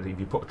sort of said, if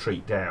you put a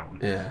treat down,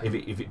 if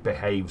it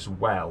behaves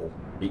well,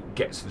 it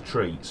gets the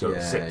treat. So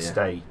sit,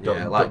 stay.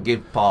 Like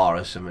give paw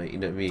or something. You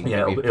know what I mean?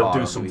 Yeah, it'll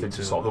do something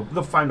to sort of.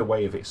 They'll find a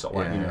way of it, sort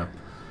of like, you know.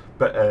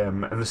 But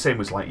and the same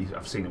was like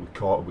I've seen it with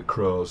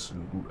crows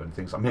and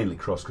things like mainly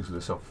crows because they're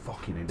so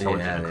fucking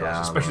intelligent.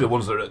 Crows, especially the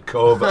ones that are at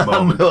Cove at the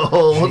moment.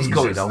 What's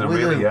going on with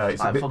them? Yeah,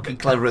 it's like fucking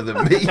cleverer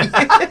than me.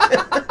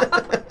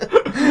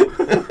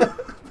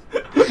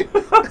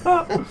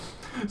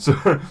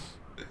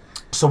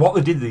 So what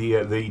they did,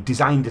 they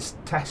designed this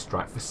test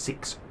right for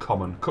 6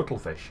 common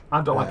cuttlefish.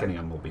 I don't like any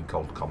animal being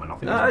called common. I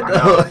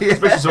think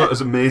especially something as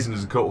amazing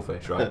as a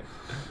cuttlefish, right?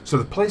 So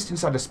they're placed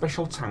inside a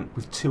special tank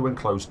with 2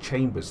 enclosed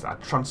chambers that are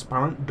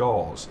transparent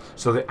doors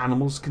so that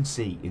animals can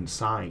see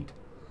inside.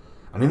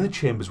 And in the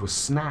chambers were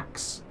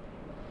snacks.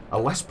 A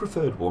less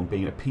preferred one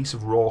being a piece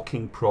of raw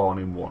king prawn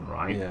in one,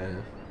 right?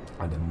 Yeah.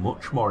 And a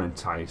much more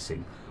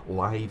enticing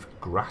live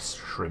grass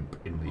shrimp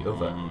in the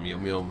other.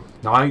 Yum yum.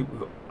 Now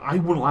I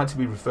wouldn't like to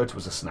be referred to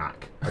as a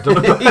snack. I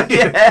don't know.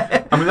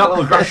 I mean, that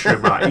little grass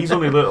shrimp, right? He's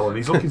only little, and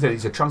he's looking at it.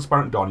 He's a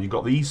transparent door. And you've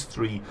got these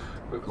 3,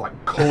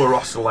 like colour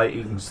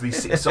oscillating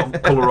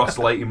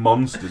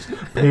monsters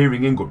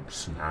peering in, going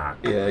snack.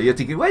 Yeah, you're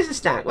thinking, where's the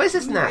snack? Where's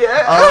the snack?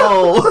 Yeah.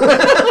 Oh.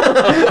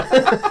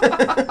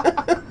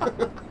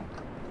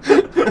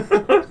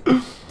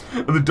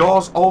 And the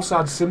doors also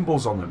had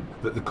symbols on them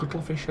that the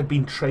cuttlefish had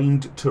been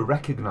trained to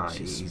recognise.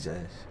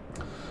 Jesus.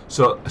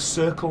 So a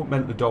circle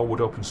meant the door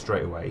would open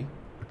straight away.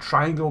 A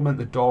triangle meant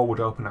the door would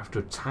open after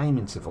a time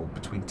interval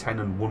between 10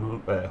 and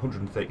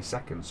 130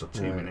 seconds, so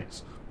 2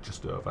 minutes,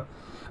 just over.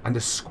 And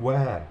a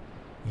square,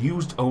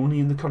 used only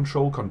in the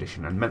control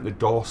condition, and meant the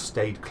door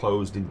stayed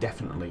closed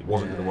indefinitely. It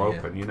wasn't going to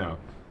open, you know.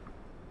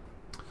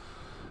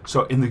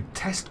 So in the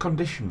test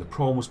condition, the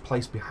prawn was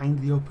placed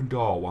behind the open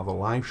door while the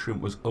live shrimp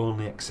was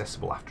only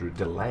accessible after a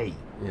delay.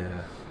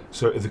 Yeah.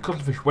 So if the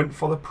cuttlefish went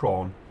for the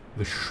prawn,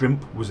 the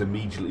shrimp was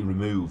immediately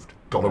removed.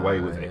 Got away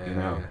with it, you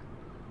know.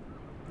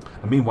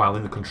 And meanwhile,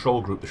 in the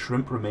control group, the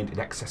shrimp remained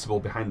inaccessible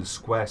behind the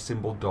square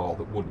symbol door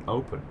that wouldn't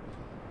open.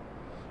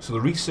 So the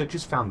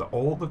researchers found that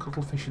all the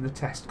cuttlefish in the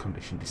test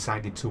condition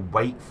decided to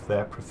wait for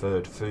their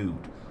preferred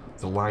food,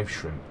 the live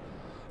shrimp,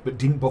 but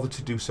didn't bother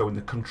to do so in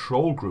the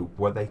control group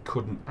where they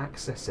couldn't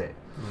access it.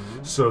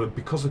 Mm-hmm. So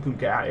because they couldn't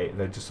get at it,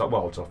 they just thought,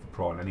 well, I'll just have the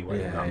prawn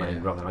anyway,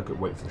 rather than I could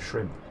wait for the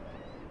shrimp.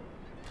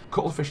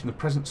 Cuttlefish in the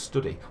present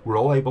study were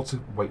all able to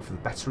wait for the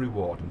better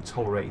reward and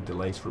tolerated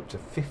delays for up to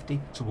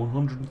 50 to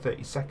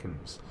 130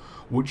 seconds,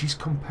 which is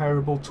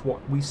comparable to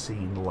what we see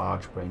in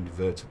large-brained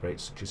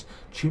vertebrates such as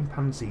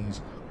chimpanzees,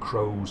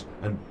 crows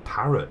and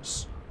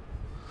parrots.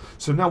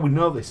 So now we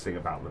know this thing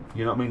about them.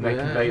 You know what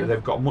I mean?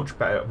 They've got much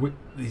better.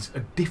 These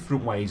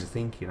different ways of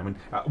thinking. I mean,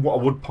 what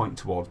I would point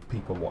towards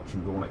people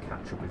watching who want to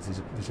catch up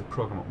is there's a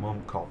program at the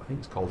moment called, I think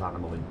it's called I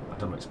don't know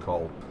what it's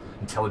called,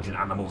 Intelligent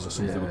Animals or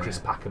something with Chris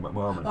Packham at the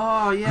moment.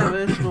 Oh yeah,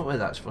 that's not where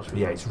that's supposed to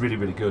be. Yeah, it's really,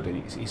 really good, and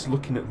it's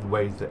looking at the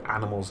ways that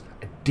animals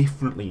are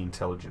differently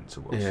intelligent to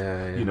us.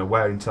 You know,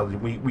 we're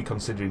intelligent. We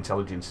consider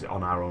intelligence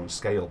on our own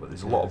scale, but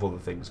there's a lot of other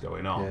things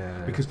going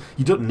on. Because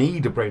you don't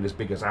need a brain as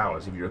big as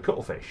ours if you're a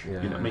cuttlefish. You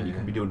know what I mean? You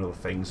can be doing other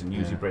things and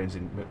use your brains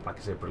in, like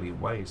I say,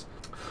 brilliant ways.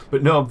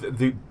 But no,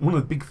 one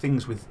of the big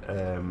things with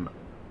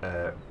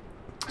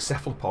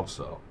cephalopods,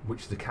 though,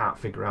 which they can't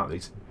figure out,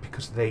 is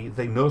because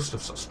they know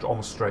stuff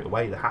almost straight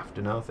away. They have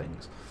to know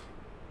things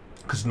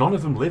because none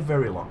of them live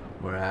very long.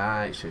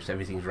 Right, so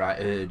everything's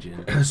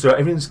urgent. So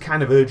everything's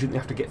kind of urgent. They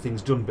have to get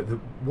things done. But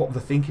what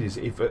they're thinking is,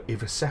 if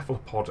a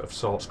cephalopod of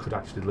sorts could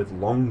actually live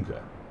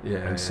longer,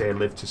 say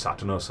live to, I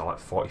don't know, so like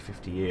 40,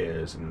 50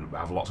 years and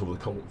have lots of other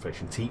cuttlefish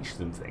and teach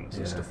them things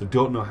and stuff. They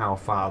don't know how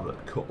far that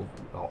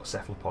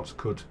cephalopods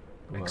could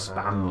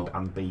expand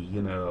and be,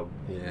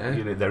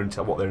 what their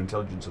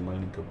intelligence and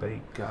learning could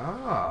be.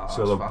 God,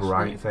 so the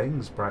bright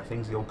things,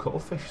 the old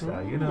cuttlefish there,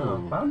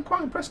 I'm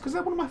quite impressed because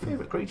they're one of my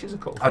favourite creatures, of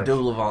cuttlefish. I do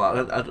love all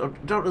that. I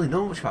don't really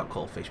know much about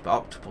cuttlefish, but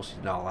octopuses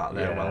and all that,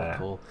 they're well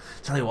cool.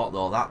 Tell you what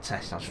though, that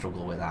test, I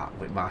struggle with that,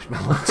 with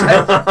marshmallow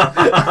test.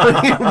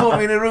 You put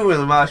me in a room with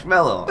a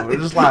marshmallow, I'm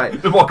just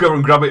like... Just walk over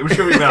and grab it and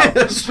shove it out.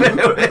 Then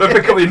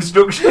pick up the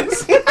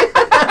instructions.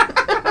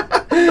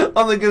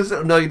 I'm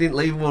thinking, no, you didn't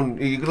leave one.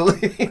 You're gonna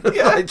leave.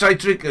 Like, try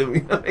trick him.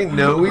 You know what I mean?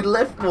 No, we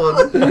left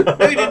one. No,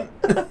 you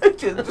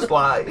didn't. just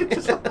lie.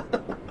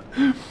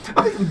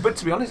 But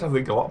to be honest, I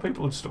think a lot of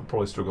people would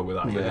probably struggle with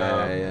that.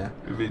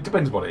 It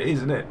depends what it is,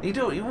 isn't it? You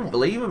wouldn't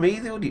believe him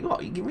either, would you?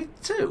 What? You give me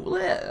 2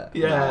 later?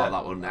 Yeah. No,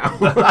 I want that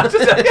one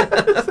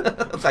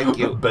now. Thank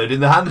you. Bird in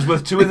the hand's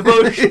worth 2 in the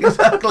bush.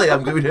 Exactly.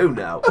 I'm going home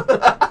now.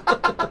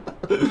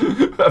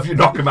 If you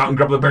knock him out and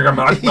grab the bigger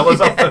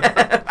marshmallows off them.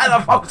 And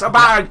a fox a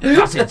bag.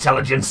 That's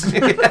intelligence.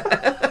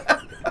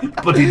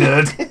 Bloody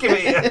nerd. Give it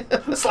here.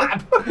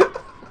 Slap.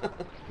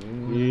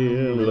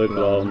 Heerlijk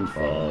land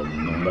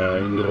van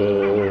mijn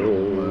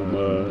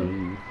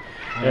dromen,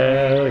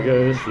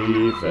 ergens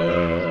hier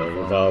ver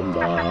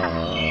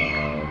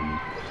vandaan,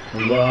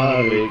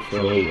 waar ik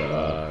zo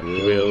graag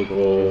wil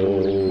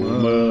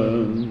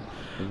komen,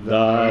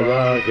 daar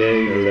waar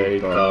geen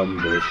leed kan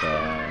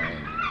bestaan.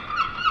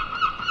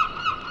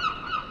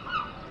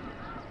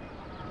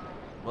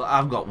 Well,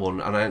 I've got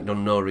one, and I haven't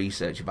done no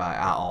research about it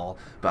at all.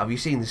 But have you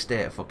seen the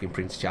state of fucking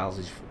Prince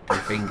Charles's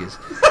fingers?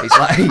 It's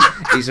like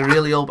he's a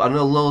really old. I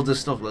know loads of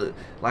stuff.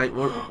 Like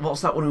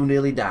what's that one who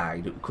nearly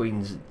died?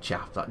 Queen's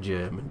chap, that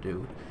German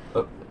dude.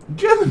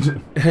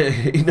 German?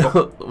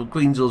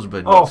 Queen's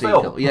husband. Oh,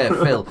 Phil.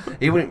 Phil.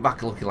 He went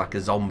back looking like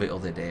a zombie the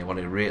other day.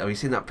 Have you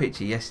seen that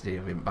picture yesterday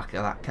of him back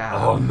at that car?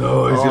 Oh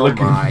no, is he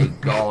looking? Oh my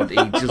God, he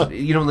just,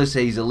 when they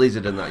say he's a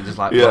lizard and that, he's just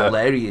like, well,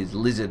 there he is,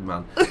 lizard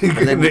man.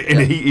 And then,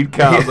 in heated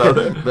cars out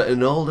there. But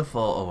an older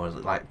photo was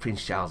like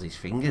Prince Charles's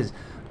fingers.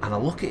 And I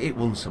look at it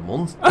once a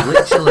month.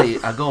 Literally,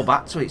 I go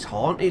back to it. It's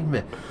haunted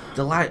me.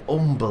 They're like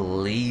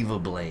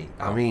unbelievably.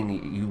 I mean,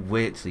 you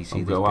wait till you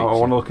see this picture. I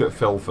want to look at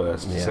Phil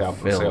first. Yeah, see how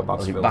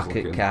bad Phil's back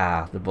looking. At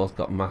car. They both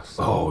got masks.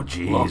 Oh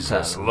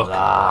Jesus! Look at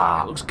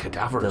that. It looks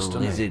cadaverous, the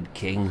doesn't Lizard it?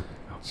 King.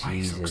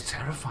 Jesus, looks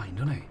terrifying,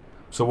 doesn't he?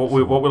 So what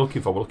we're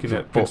looking for? We're looking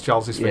at Prince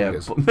Charles's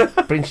fingers.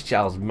 Prince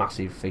Charles'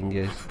 massive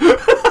fingers.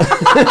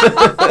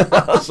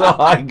 So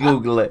I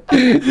Google it.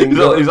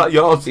 Is that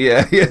yours?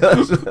 Yeah.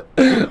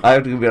 I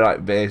have to be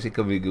right basic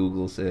on my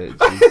Google search.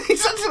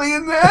 He's actually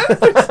in there.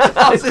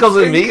 It's because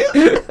of me.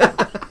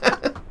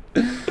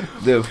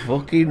 They're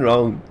fucking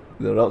wrong.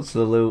 They're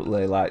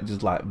absolutely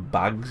just like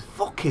bags.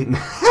 Fucking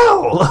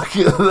hell! Look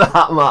at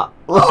that, Matt.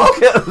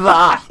 Look at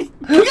that.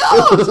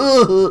 God!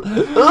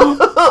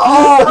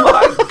 Oh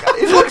my God!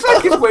 It looks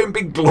like he's wearing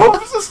big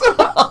gloves or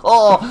something.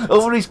 Oh,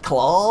 over his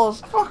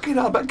claws. Fucking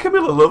hell! I bet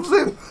Camilla loves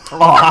him.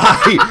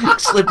 Oh,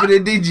 slipping a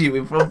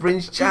digit from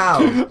Prince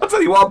Charles. I'll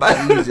tell you what,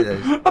 I bet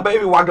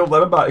if he waggled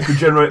them about, he could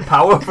generate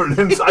power for an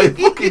entire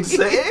fucking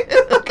city.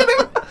 Look at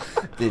him.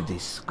 They're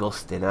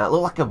disgusting. They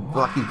look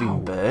like he's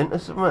been burnt or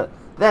something.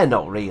 They're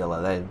not real,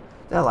 are they?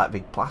 They're like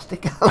big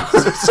plastic hands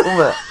or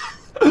something.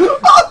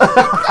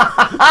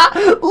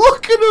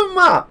 Look at them,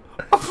 Matt.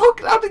 I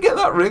fucking had to get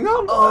that ring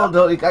on. Oh,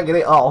 no, you can't get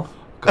it off.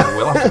 God,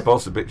 we'll have to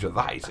post a picture of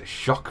that. It's a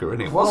shocker,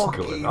 isn't it? What's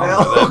going on?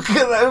 Look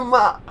at them,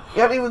 Matt.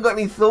 You haven't even got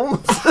any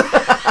thumbs.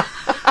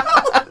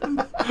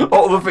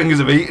 All the fingers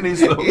have eaten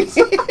his thumbs.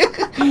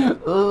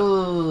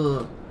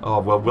 Oh,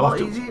 Well, we'll what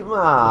have is to. it,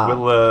 man?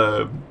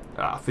 We'll.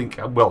 I think.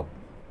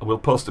 We'll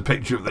post a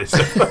picture of this. I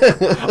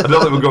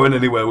don't think we're going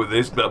anywhere with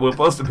this, but we'll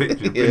post a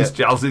picture of Prince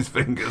Charles's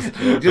fingers.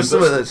 Just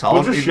something that's We'll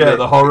haunting. just share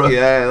the horror.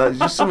 Yeah, that's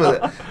just something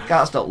that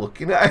can't stop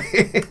looking at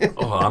it.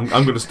 Oh, I'm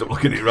going to stop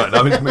looking at it right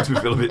now. It makes me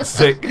feel a bit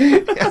sick.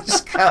 I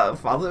just can't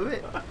fathom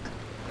it.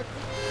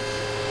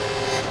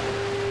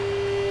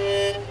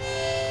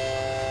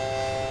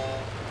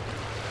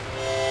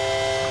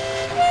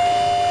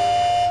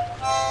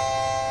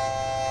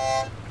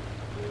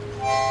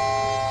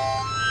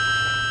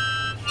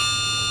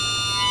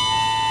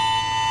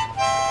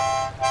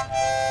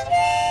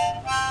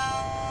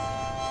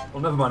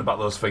 Well, never mind about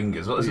those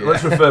fingers. Let's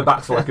refer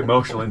back to like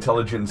emotional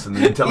intelligence and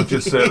the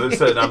intelligence of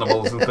certain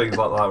animals and things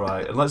like that,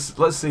 right? And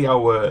let's see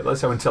how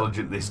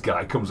intelligent this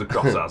guy comes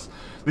across as.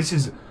 This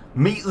is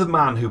meet the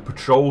man who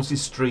patrols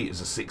his street as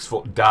a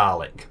 6-foot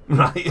Dalek,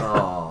 right?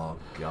 Oh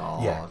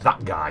God. Yeah,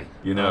 that guy,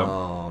 you know.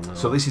 Oh, no.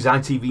 So this is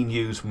ITV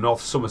News from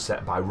North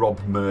Somerset by Rob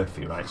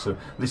Murphy, right? So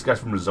this guy's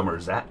from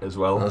Somerset as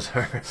well. That's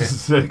her.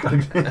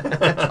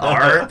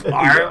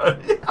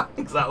 Yeah,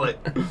 exactly.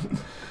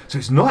 So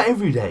it's not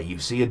every day you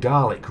see a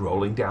Dalek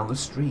rolling down the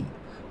street,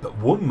 but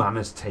one man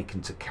has taken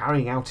to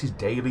carrying out his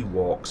daily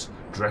walks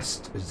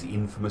dressed as the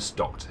infamous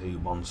Doctor Who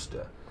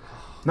monster.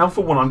 Now,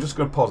 for one, I'm just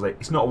going to pause it.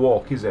 It's not a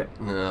walk, is it?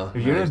 No.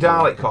 If you're in a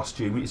Dalek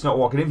costume, it's not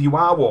walking. If you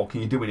are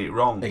walking, you're doing it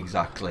wrong.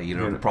 Exactly,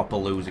 you're a proper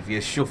loser. If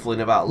you're shuffling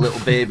about little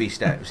baby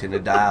steps in a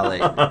Dalek,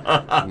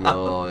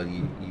 no,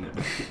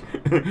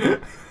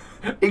 you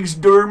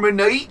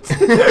Exterminate!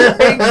 Exterminate!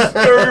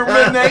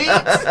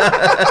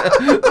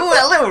 Oh,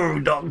 hello,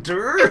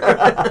 Doctor!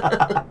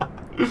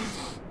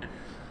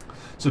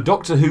 So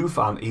Doctor Who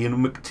fan Ian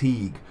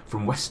McTeague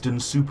from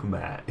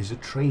Weston-super-Mare is a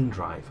train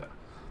driver.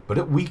 But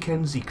at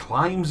weekends he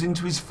climbs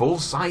into his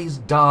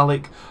full-sized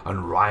Dalek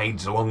and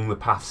rides along the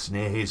paths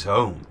near his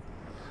home.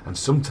 And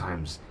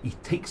sometimes he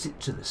takes it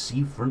to the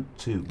seafront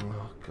too.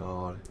 Oh,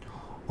 God.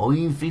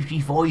 I'm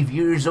 55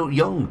 years old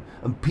young,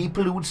 and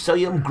people would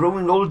say I'm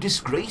growing old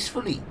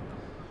disgracefully.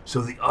 So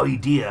the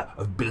idea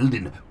of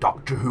building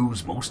Doctor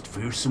Who's most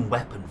fearsome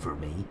weapon for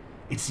me,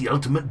 it's the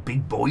ultimate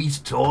big boy's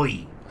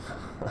toy.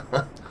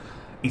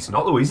 It's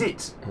not though, is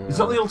it? It's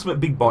not the ultimate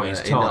big boy's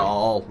toy. Not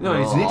all. No,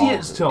 Not it's an all.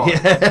 idiot's toy.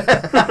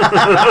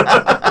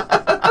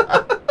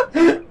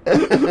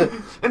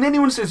 And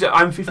anyone says that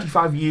I'm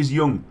 55 years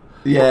young.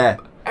 Yeah.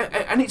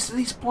 And it's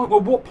this point. Well,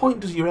 what point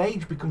does your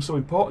age become so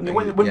important?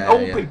 When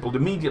old people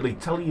immediately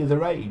tell you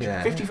their age.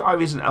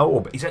 55 isn't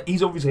old, but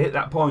he's obviously hit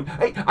that point.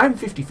 Hey, I'm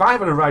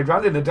 55 and I ride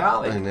round in a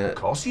Dalek. Of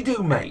course you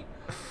do, mate.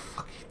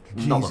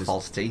 Not the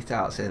false teeth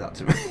out, say that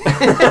to me.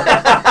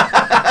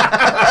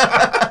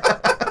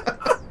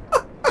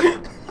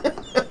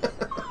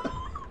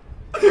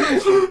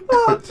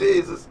 Oh,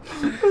 Jesus.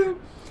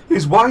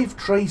 His wife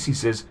Tracy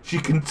says she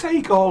can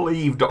take or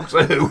leave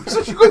Doctor Who,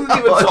 so she couldn't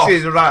give a toss.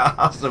 She's right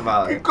ass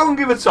about it. Couldn't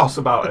give a toss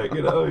about it,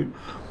 you know.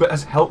 But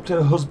has helped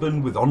her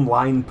husband with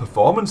online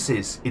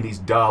performances in his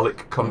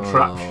Dalek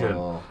contraption.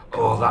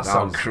 Oh, that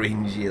sounds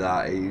cringy.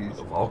 That is.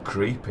 all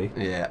creepy.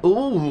 Yeah.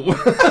 Ooh.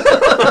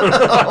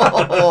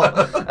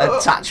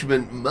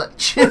 Attachment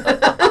much.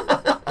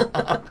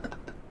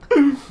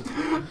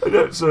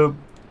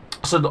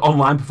 So the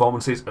online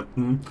performances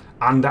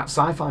and at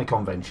sci-fi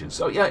conventions.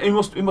 So yeah, he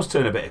must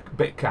turn a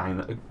bit coin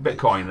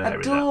there.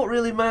 I don't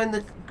really mind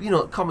the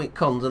Comic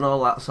Cons and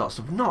all that sort of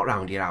stuff. Not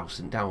round your house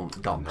and down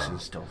docks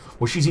and stuff.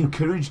 Well, she's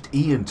encouraged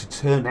Ian to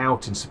turn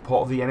out in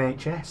support of the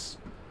NHS.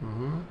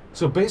 Mm-hmm.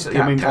 So basically,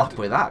 Can't clap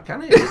with that,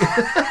 can it?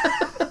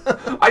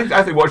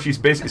 I think what she's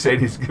basically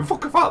saying is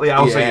fuck off out the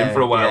house Ian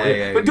for a while,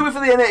 but do it for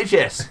the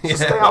NHS. So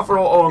stay out for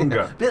a lot longer.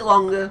 A bit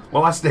longer.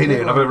 Well, I stay here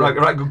and have a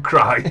right good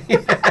cry.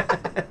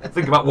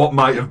 Think about what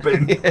might have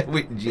been.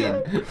 With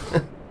gin.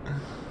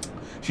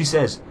 She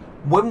says,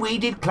 when we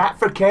did Clap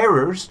for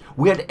Carers,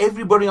 we had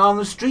everybody on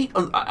the street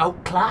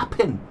out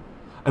clapping.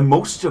 And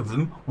most of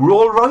them were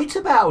all right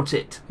about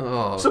it.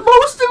 Oh. So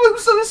most of them,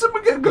 so there's some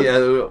good.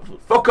 Yeah.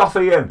 Fuck off,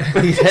 Ian.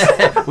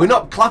 Yeah, we're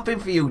not clapping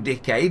for you,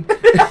 dickhead.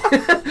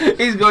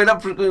 He's going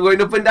up and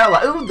down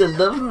like, oh, they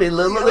love me,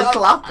 they're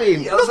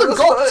clapping. Yeah, they've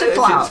got to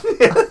clap.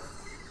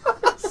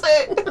 That's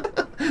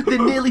it. They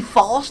nearly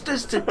forced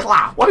us to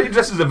clap. Why don't you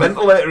dress as a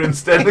ventilator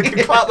instead? They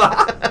can clap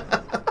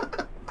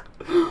that.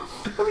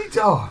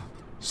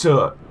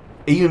 So,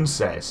 Ian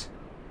says,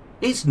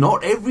 it's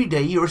not every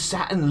day you're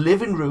sat in the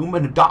living room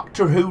and a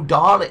Doctor Who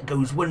Dalek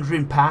goes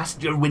wandering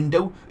past your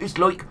window. It's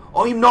like,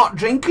 I'm not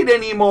drinking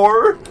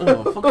anymore.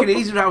 Oh, fucking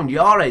easy around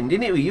your end,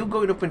 innit? With you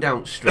going up and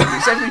down the street.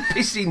 It's every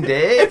pissing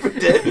day. Every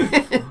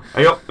day.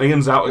 Hey up,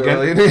 Ian's out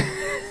again.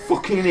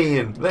 Fucking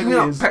Ian. There he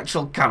is.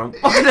 Petrol cannon.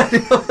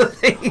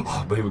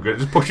 Oh, baby, great.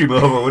 Just push him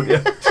over, wouldn't you?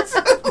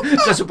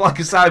 Dress up like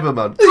a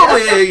Cyberman. Come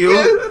here, you.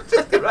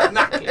 Right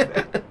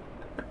knackered.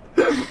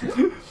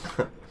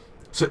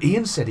 So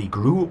Ian said he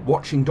grew up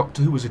watching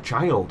Doctor Who as a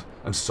child,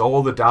 and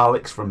saw the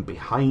Daleks from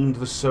behind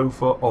the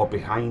sofa or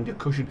behind a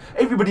cushion.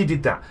 Everybody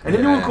did that. And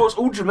anyone goes,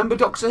 oh, do you remember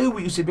Doctor Who?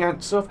 We used to be behind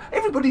the sofa.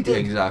 Everybody did.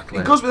 Exactly.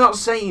 It goes without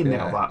saying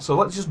now that, so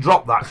let's just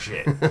drop that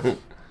shit.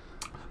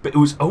 But it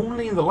was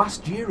only in the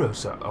last year or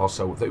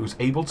so that he was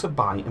able to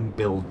buy and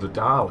build the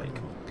Dalek.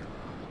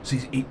 So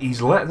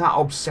he's let that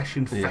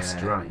obsession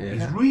fester, right?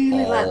 He's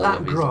really let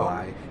that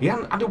grow. He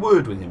hadn't had a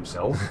word with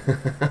himself.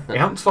 He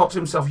hadn't thought to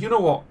himself, you know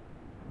what?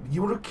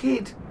 You were a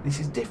kid. This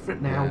is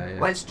different now.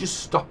 Let's just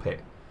stop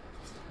it.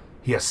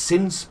 He has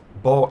since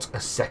bought a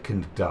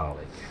second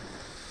Dalek,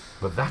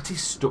 but that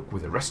is stuck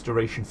with a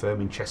restoration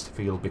firm in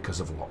Chesterfield because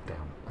of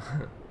lockdown.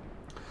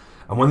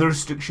 And when the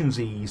restrictions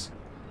ease,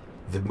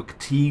 the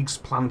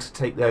McTeagues plan to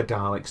take their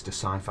Daleks to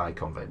sci-fi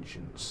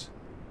conventions.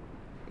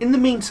 In the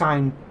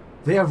meantime,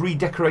 they have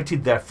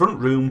redecorated their front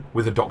room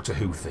with a Doctor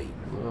Who theme.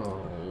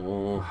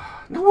 Oh.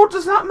 Now, what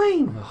does that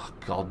mean? Oh,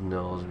 God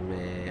knows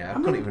me. I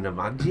couldn't even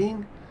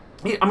imagine.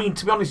 Yeah, I mean,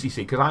 to be honest, you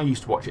see, because I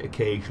used to watch it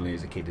occasionally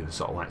as a kid in the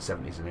sort of like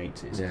 70s and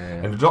 80s. Yeah.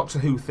 And the Doctor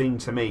Who theme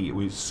to me, it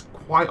was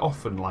quite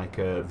often like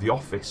The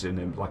Office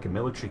in like a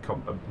military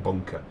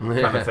bunker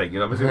kind of thing. You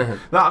know,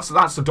 that's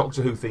the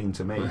Doctor Who theme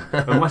to me.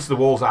 Unless the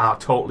walls are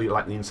totally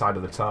like the inside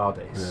of the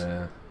TARDIS.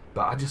 Yeah.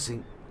 But I just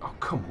think, oh,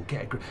 come on,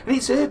 get a grip. And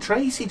it's her,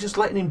 Tracy, just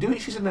letting him do it.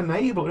 She's an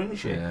enabler, isn't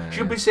she? Yeah,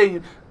 She'll be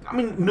saying, I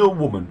mean, no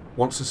woman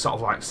wants to sort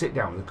of like sit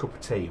down with a cup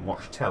of tea and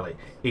watch telly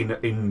in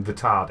the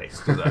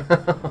TARDIS, do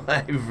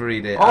they?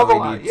 Every day.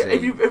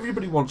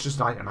 Everybody wants just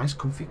like a nice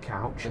comfy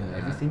couch and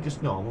everything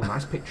just normal,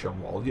 nice picture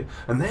on wall.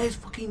 And there's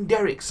fucking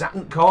Derek sat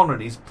in the corner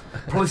and he's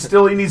probably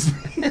still in his...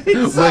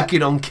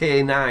 working on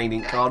K9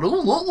 in corner.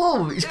 Oh, look,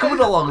 love, he's coming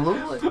along,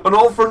 lovely. An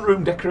all front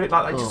room decorated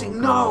like that. Just think,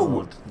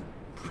 no! God.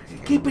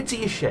 Keep it to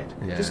your shed.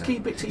 Yeah. Just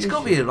keep it to your shed. It's got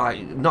to be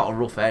like not a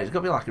rough area. It's got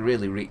to be like a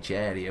really rich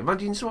area.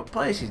 Imagine some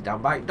places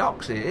down by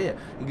docks here.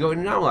 You're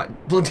going around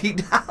like bloody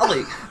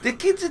Dalek. The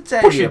kids would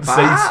tear you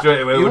apart.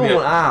 Straight away, you wouldn't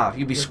won't have.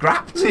 You'd be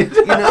scrapped. You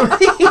know what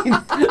I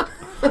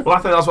mean? Well, I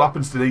think that's what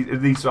happens to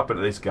it needs to happen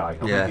to this guy.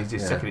 I think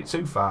he's taking it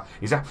too far.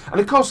 And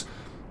of course,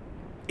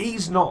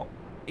 he's not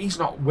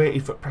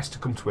waiting for press to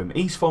come to him.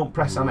 He's phoned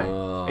press, hasn't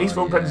he? He's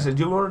phoned press and said,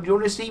 do you want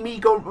to see me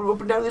go up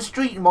and down the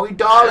street in my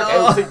Dalek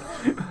outfit?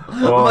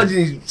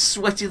 Imagine his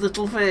sweaty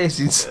little face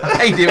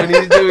inside him when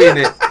he's doing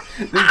it.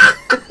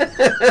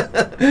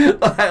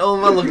 Like, oh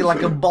man, looking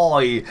like a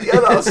boy. Yeah,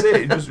 that's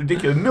it. It's just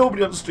ridiculous.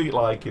 Nobody on the street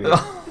liking it.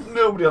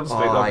 Nobody on the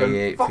street I liking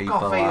hate it. Fuck people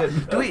off, like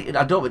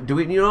Ian. Do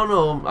it in your own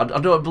home. I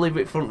don't believe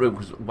it front room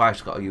because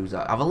wife's got to use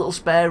that. Have a little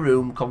spare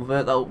room,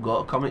 convert that up,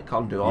 go to Comic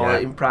Con, do all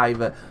that in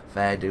private,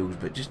 fair dues,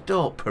 but just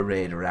don't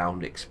parade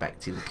around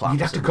expecting claps.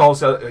 You'd have to call,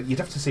 so you'd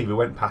have to see if we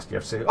went past. You'd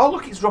have to say, "Oh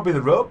look, it's Robbie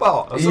the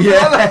Robot." Or something.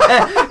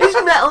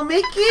 It's Metal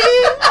Mickey.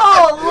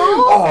 Oh,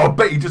 look. I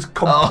bet he just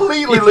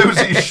completely loses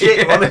his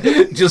shit on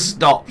it. Just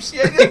stops.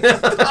 Yeah,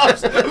 just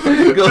stops.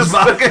 Goes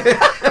back.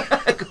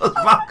 Goes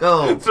back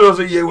home. Throws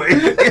a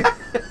U-in.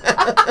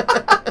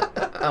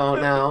 Oh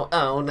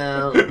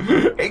no.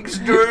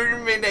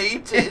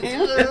 Exterminated.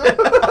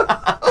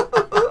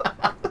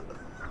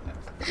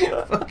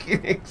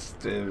 Fucking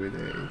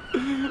exterminated.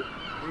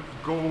 With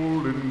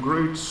golden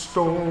great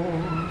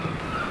storm,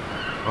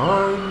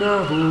 I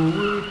never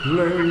will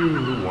play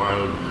the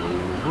wild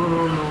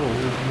rover no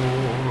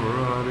more,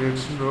 and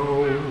it's no,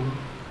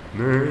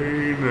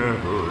 nay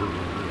never,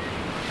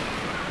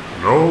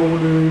 no,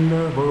 nay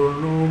never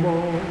no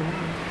more,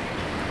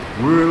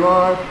 will I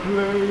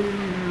play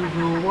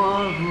the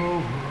wild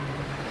rover,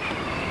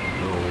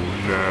 no,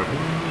 never,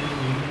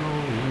 no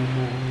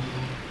more.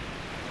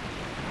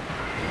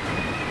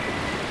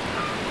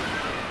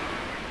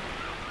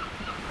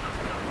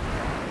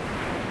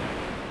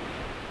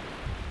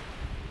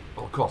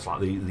 Of course, like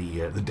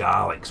the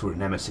Daleks were a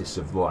nemesis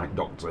of like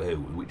Doctor Who,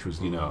 which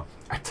was a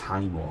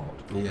Time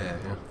Lord. Yeah.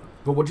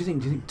 But what do you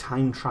think? Do you think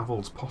time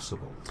travel's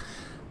possible?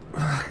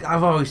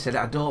 I've always said it.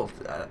 I don't.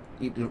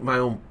 My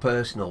own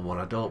personal one.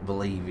 I don't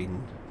believe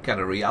in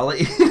kind of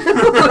reality.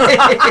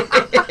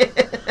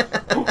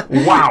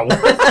 Wow.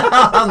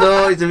 I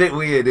know it's a bit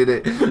weird,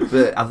 isn't it?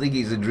 But I think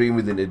it's a dream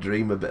within a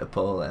dream. A bit of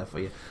Paul there for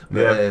you.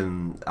 But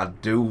I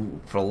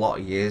do, for a lot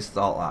of years,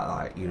 thought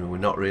like we're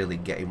not really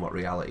getting what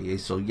reality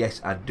is. So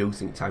yes, I do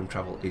think time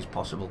travel is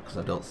possible because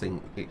I don't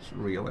think it's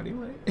real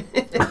anyway.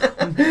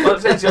 Well,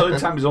 it's the only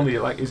time is only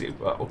like, is it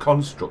a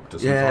construct or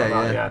something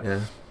like that? Yeah.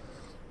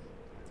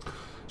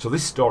 So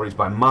this story is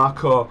by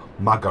Marco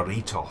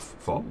Margaritov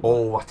for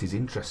All That Is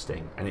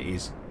Interesting, and it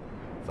is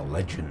The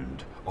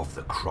Legend of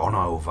the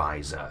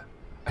Chronovisor,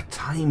 a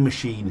time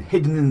machine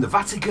hidden in the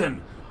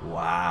Vatican.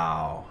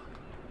 Wow.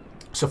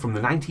 So from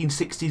the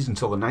 1960s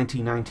until the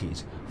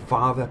 1990s,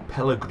 Father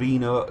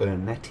Pellegrino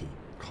Ernetti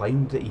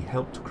claimed that he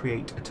helped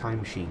create a time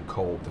machine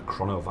called the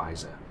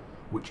Chronovisor,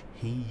 which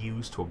he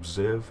used to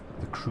observe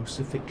the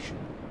crucifixion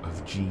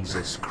of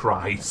Jesus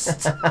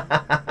Christ.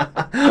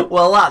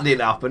 Well, that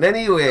didn't happen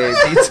anyway.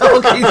 You're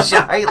talking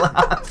shite,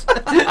 lad.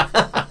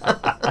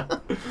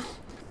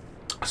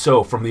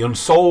 So, from the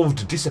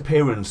unsolved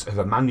disappearance of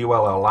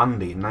Emanuele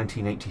Orlandi in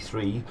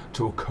 1983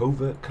 to a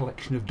covert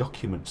collection of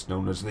documents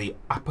known as the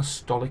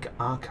Apostolic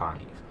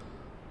Archive,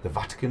 the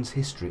Vatican's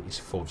history is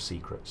full of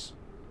secrets.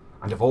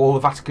 And of all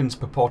the Vatican's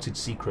purported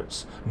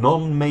secrets,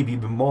 none may be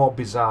more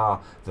bizarre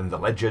than the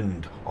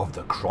legend of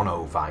the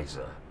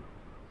chronovisor.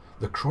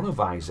 The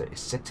chronovisor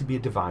is said to be a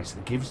device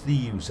that gives the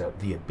user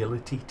the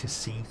ability to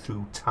see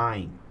through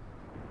time.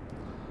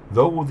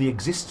 Though the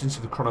existence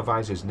of the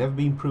chronovisor has never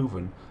been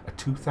proven, a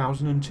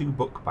 2002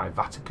 book by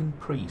Vatican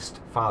priest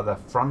Father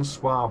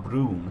Francois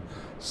Brune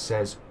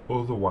says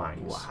otherwise.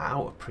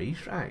 Wow, a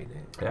priest writing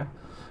it. Yeah.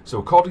 So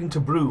according to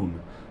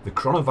Brune, the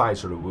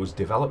chronovisor was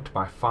developed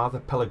by Father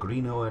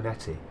Pellegrino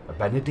Ernetti, a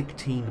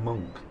Benedictine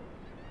monk.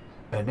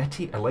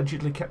 Ernetti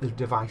allegedly kept the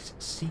device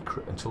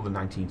secret until the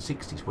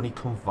 1960s, when he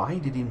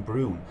confided in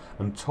Brune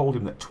and told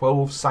him that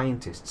 12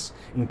 scientists,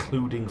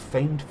 including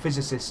famed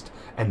physicist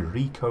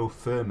Enrico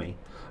Fermi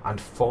and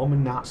former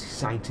Nazi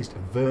scientist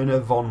Werner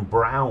von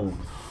Braun,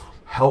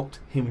 helped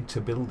him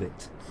to build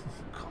it.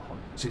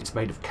 So it's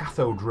made of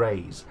cathode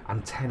rays,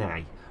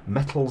 antennae,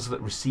 metals that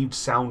received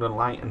sound and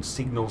light and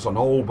signals on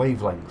all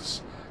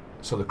wavelengths.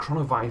 So the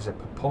chronovisor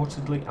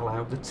purportedly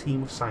allowed the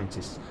team of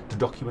scientists to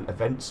document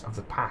events of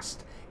the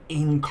past,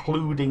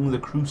 including the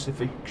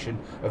crucifixion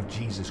of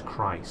Jesus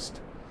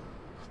Christ.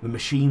 The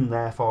machine,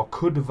 therefore,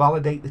 could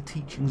validate the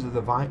teachings of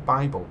the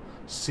Bible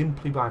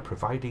simply by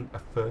providing a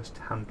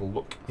first-hand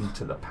look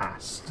into the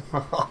past.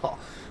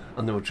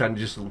 And they were trying to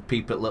just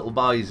peep at little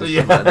boys. Or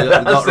Yeah, something. They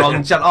got that's wrong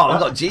it. channel. Oh, I've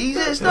got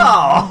Jesus.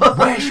 No.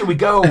 Where shall we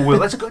go? Well,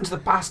 let's go into the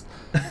past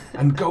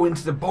and go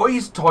into the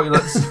boys'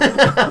 toilets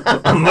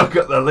and look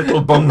at the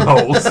little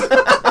bungholes.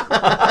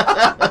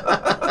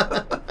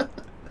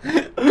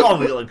 God,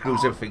 we got a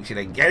crucifixion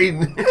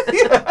again.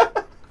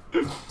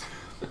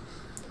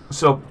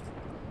 So,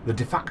 the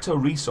de facto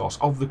resource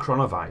of the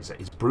chronovisor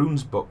is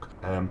Brune's book,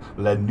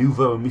 Le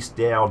Nouveau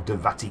Mystère du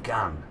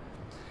Vatican.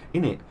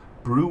 In it,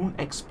 Brune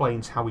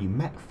explains how he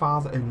met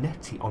Father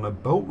Ernetti on a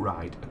boat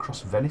ride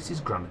across Venice's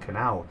Grand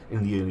Canal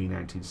in the early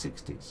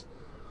 1960s.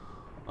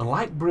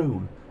 Unlike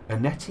Brune,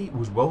 Ernetti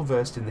was well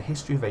versed in the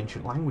history of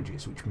ancient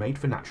languages, which made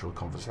for natural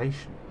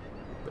conversation.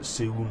 But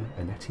soon,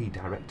 Ernetti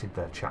directed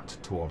their chat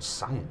towards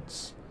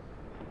science.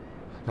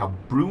 Now,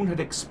 Brune had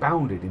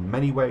expounded in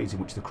many ways in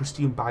which the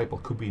Christian Bible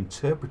could be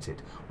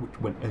interpreted,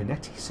 when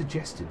Ernetti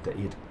suggested that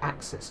he had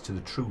access to the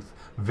truth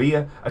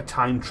via a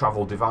time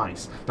travel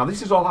device. Now,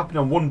 this is all happening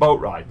on one boat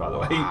ride, by the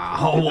way.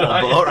 Wow, what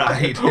a boat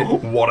ride.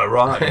 What a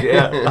ride,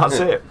 yeah, that's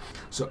it.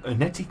 So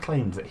Ernetti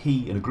claimed that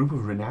he and a group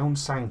of renowned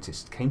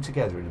scientists came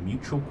together in a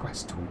mutual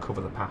quest to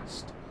uncover the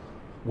past.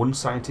 One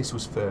scientist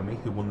was Fermi,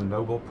 who won the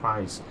Nobel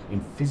Prize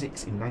in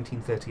Physics in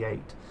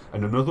 1938,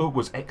 and another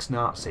was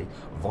ex-Nazi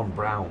von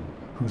Braun,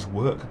 whose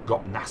work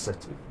got NASA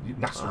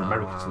and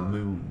America to the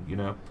moon, you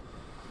know.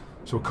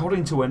 So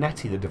according to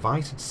Ernetti, the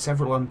device had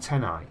several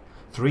antennae,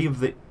 3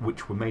 of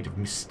which were made of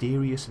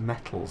mysterious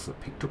metals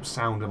that picked up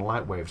sound and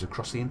light waves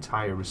across the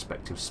entire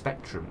respective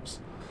spectrums.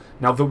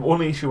 Now, the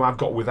only issue I've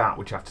got with that,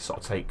 which I have to sort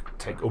of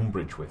take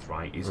umbrage with,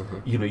 right, is,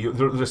 you know,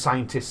 the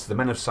scientists, the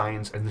men of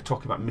science, and they're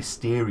talking about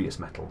mysterious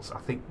metals. I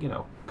think, you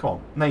know, come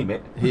on, name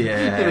it.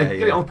 Yeah,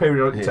 Get it on the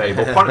periodic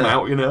table, point them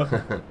out, you know.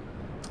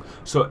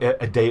 So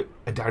a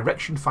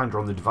direction finder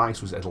on the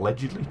device was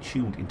allegedly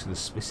tuned into the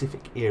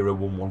specific era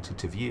one wanted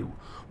to view,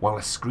 while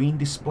a screen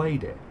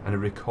displayed it and a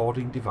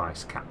recording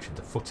device captured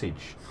the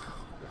footage.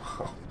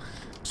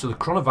 So the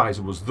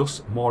chronovisor was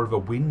thus more of a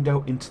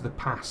window into the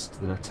past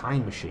than a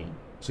time machine.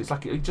 So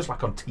it's just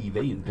like on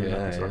TV, and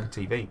it's like a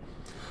TV.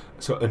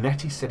 So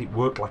Ernetti said it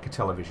worked like a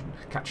television,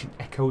 catching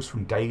echoes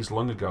from days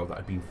long ago that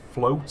had been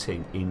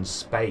floating in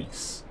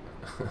space.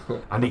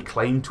 And he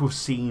claimed to have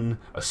seen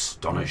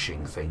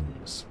astonishing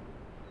things.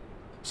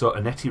 So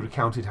Ernetti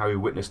recounted how he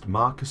witnessed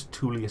Marcus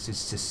Tullius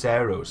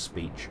Cicero's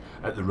speech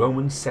at the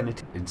Roman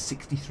Senate in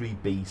 63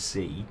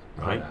 BC,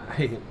 right?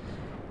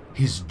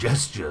 His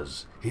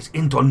gestures, his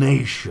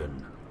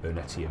intonation,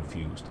 Ernetti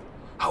infused.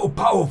 How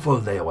powerful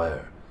they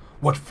were!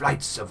 What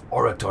flights of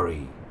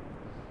oratory!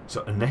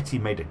 So Ernetti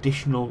made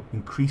additional,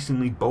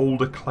 increasingly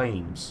bolder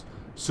claims,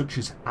 such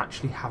as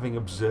actually having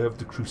observed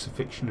the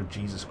crucifixion of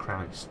Jesus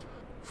Christ.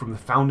 From the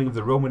founding of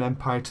the Roman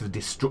Empire to the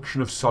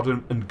destruction of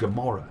Sodom and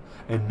Gomorrah,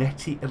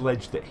 Ernetti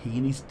alleged that he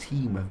and his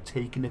team have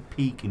taken a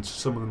peek into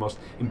some of the most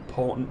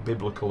important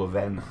biblical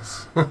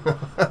events.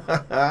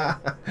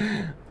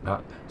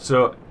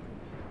 So,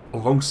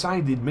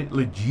 alongside the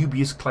admittedly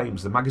dubious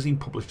claims, the magazine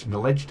published an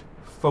alleged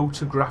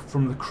photograph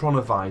from the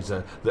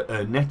chronovisor that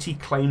Ernetti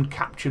claimed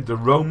captured the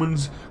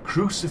Romans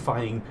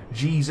crucifying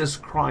Jesus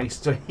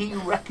Christ. So he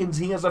reckons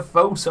he has a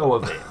photo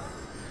of it.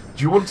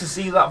 Do you want to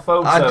see that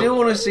photo? I do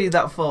want to see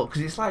that photo,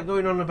 because it's like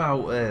going on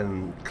about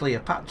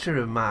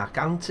Cleopatra and Mark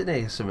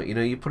Antony or something. You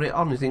know, you put it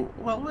on and you think,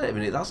 well, wait a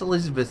minute, that's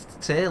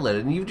Elizabeth Taylor,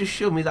 and you've just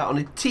shown me that on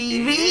a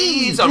TV.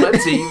 It's on a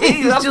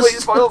TV.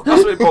 That's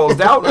what it boils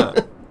down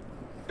to.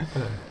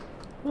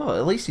 Well,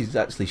 at least he's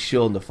actually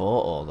shown the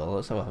photo, though.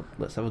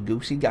 Let's have a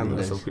goosey gander.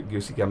 Let's have a quick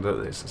goosey gander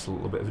at this. It's a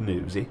little bit of a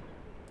newsie.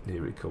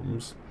 Here it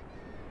comes.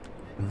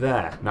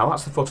 there. Now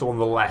that's the photo on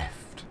the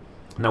left.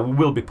 Now we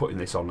will be putting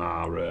this on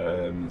our.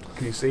 Can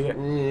you see it?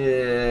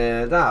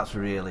 Yeah, that's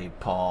really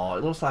poor.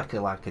 It looks like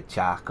a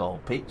charcoal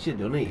picture,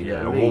 doesn't it? You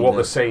know Well, I mean? what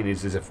they're saying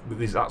is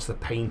that's the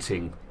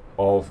painting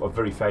of a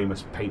very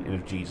famous painting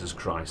of Jesus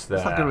Christ. There,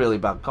 It's like a really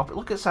bad copy.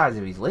 Look at the size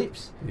of his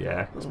lips.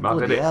 yeah, it's mad,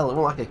 Bloody isn't it? hell, it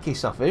looked like a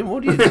kiss off him,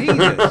 would you?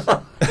 Jesus.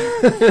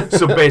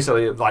 So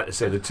basically, like I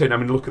say, the turn. I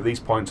mean, look at these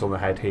points on the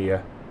head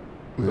here.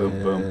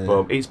 Boom, boom,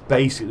 boom. It's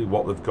basically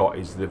what they've got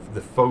is the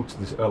photo,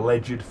 this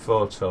alleged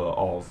photo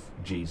of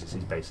Jesus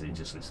is basically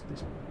just this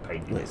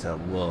painting. It's a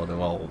load of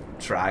old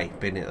tripe,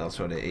 innit? That's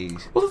what it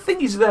is. Well, the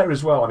thing is there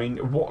as well. I mean,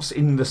 what's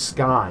in the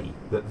sky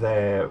that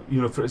they're,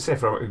 for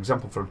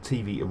example, for a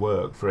TV to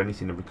work, for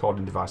anything, a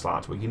recording device like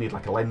that to work, you need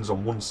like a lens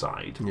on one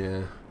side,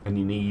 Yeah. and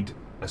you need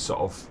a sort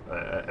of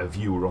a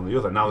viewer on the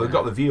other. Now they've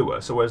got the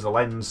viewer, so where's the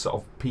lens sort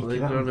of Well, peeking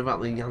they're on out?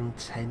 about the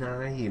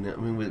antennae, you know what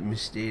I mean, with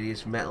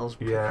mysterious metals.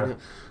 Yeah. picking up.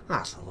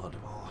 That's a lot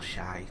of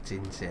shite,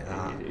 isn't it?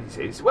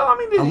 That? Well, I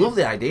mean, I love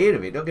the idea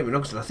of it, don't get me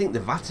wrong, because I think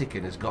the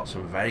Vatican has got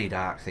some very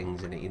dark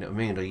things in it, you know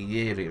what I mean?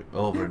 You hear it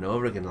over and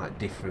over again, like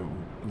different,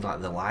 like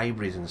the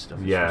libraries and stuff.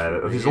 It's yeah,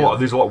 just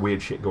there's a lot of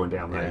weird shit going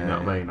down there. You know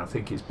what I mean? I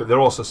think it's, but they're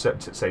also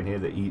saying here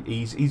that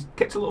he's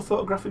kept a little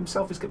photograph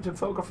himself. He's kept a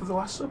photograph of the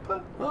Last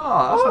Supper.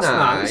 Oh,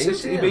 that's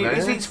nice.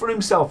 It's for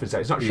himself, is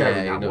it? It's not sharing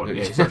Yeah, that you're one. not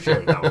Yeah, gonna- it's not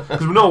sharing that one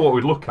because we know what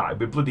we'd look at. It'd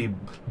be bloody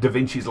Da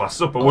Vinci's Last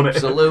Supper, wouldn't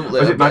it? Absolutely.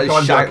 Was it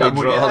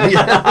Michelangelo?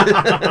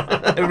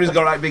 Yeah. Everyone's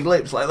got right big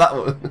lips like that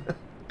one.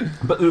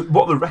 But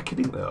what they're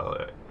reckoning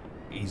though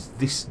is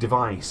this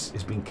device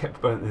has been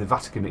kept by the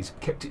Vatican. It's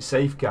kept it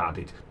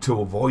safeguarded to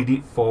avoid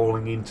it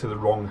falling into the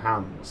wrong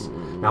hands.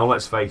 Now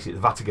let's face it, the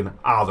Vatican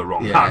are the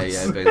wrong hands.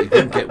 Yeah, but it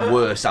couldn't get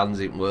worse hands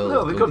in the world.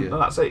 No, they could couldn't. you? No,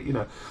 that's it.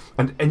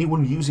 And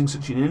anyone using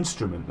such an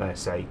instrument, they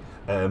say,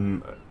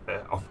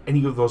 of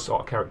any of those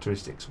sort of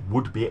characteristics,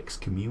 would be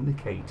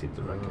excommunicated.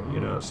 They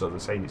reckon. So they're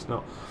saying it's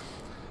not.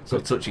 So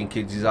touching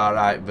kids is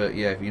alright, but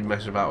yeah, if you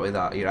mess about with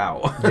that, you're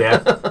out.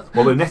 Yeah.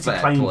 Well, the Nettie Fair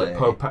claimed play.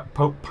 that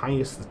Pope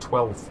Pius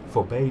XII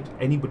forbade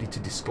anybody to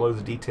disclose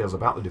the details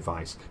about the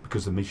device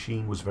because the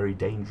machine was very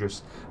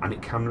dangerous and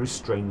it can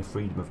restrain the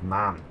freedom of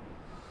man.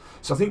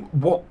 So I think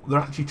what they're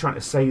actually trying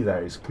to say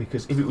there is,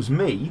 because if it was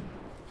me,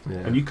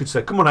 and you could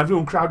say, come on,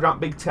 everyone crowd around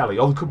big telly,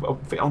 or they could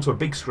fit onto a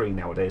big screen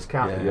nowadays,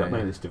 can't they? You know what I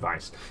mean, this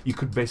device. You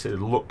could basically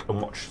look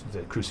and watch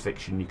the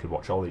crucifixion, you could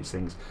watch all these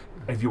things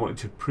if you wanted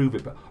to prove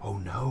it, but oh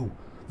no,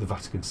 the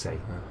Vatican say,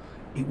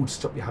 it would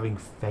stop you having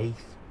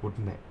faith,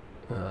 wouldn't it?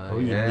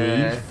 You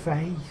need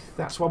faith.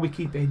 That's why we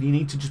keep it. You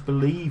need to just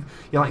believe.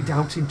 You're like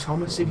doubting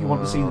Thomas if you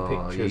want to see the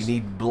pictures. You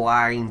need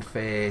blind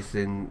faith,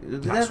 and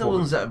they're the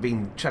ones that have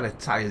been trying to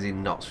tie us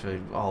in knots for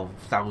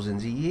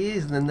thousands of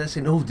years, and then they're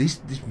saying, "Oh, this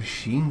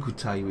machine could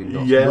tie you in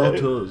knots, not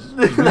us.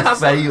 We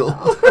failed."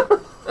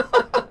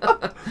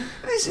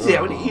 This is it.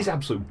 I mean, he's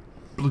absolute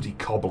bloody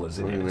cobblers,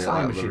 isn't it? Yeah, Time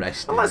like the machine.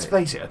 rest, And let's isn't it?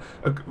 face it,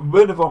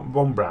 Werner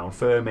von Braun,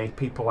 Fermi,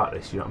 people like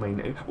this. You know what I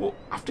mean? Well,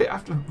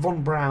 after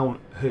von Braun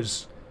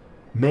has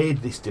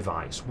made this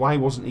device, why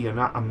wasn't he a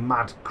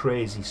mad,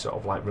 crazy sort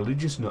of like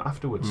religious nut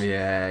afterwards?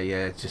 Yeah,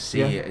 just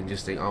see it and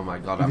just think, oh my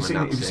god, Have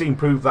I'm you seen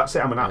proof? That's it.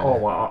 I'm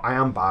I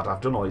am bad.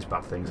 I've done all these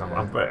bad things.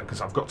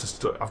 Because I've got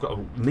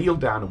to kneel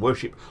down and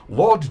worship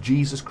Lord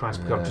Jesus Christ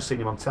because I've just seen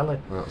him on telly.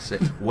 That's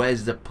it.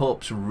 Where's the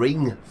Pope's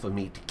ring for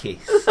me to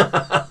kiss?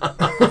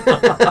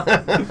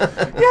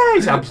 Yeah,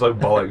 it's absolute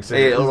bollocks.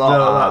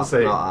 That's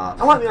it.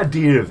 I like the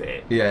idea of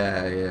it.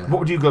 Yeah. What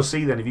would you go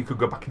see then if you could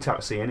go back in time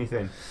to see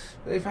anything?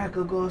 If I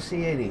could go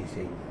see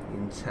anything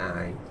in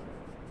time,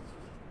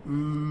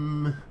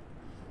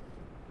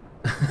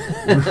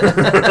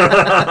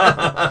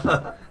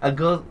 I'd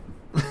go.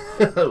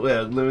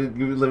 Well,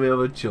 let me have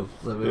a chuff.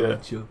 Let me have a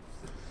chuff.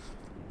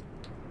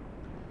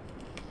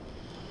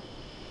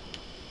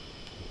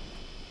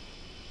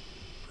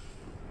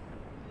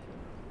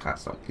 Can't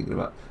stop thinking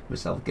about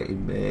myself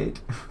getting made.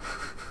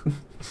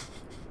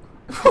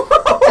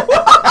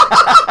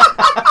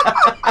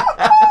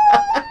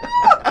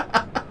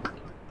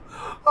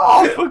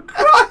 Oh, for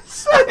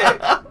Christ's sake!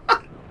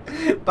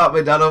 Pat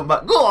my dad up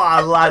back. Go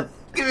on, lad.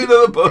 Give me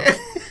another book.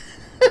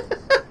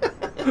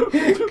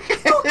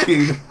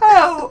 Fucking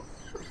hell.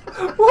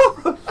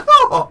 What the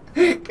fuck?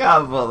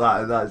 Can't put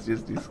that in. That's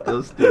just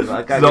disgusting.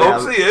 I can't It's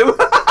up to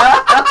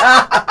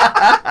you.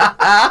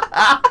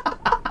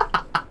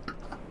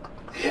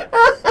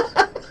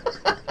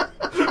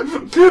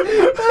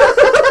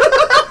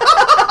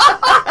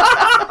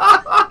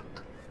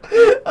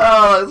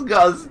 Oh, it's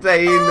got to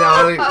stay in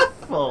now.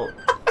 It's full.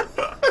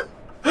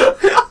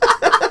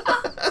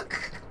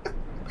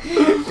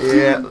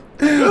 Yeah.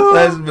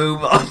 Let's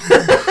move on.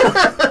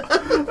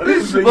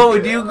 What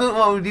would you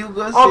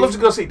go see? I'd love to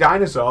go see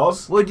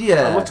dinosaurs. Would you?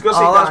 I'd love to go see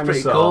That's dinosaurs.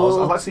 pretty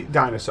cool. I'd like to see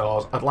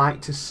dinosaurs. I'd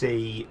like to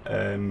see.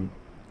 I'd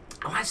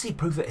like to see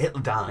proof that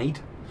Hitler died.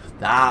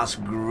 That's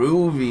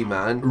groovy,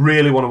 man.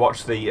 Really want to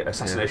watch the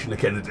assassination of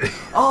Kennedy.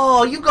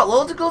 Oh, you've got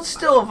loads of good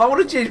stuff. I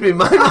want to change my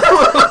mind.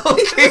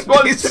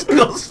 It's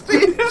disgusting.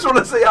 You just want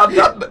to see our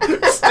dad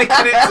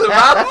sticking it to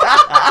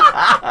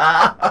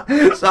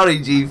man. Sorry,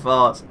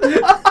 G-Force.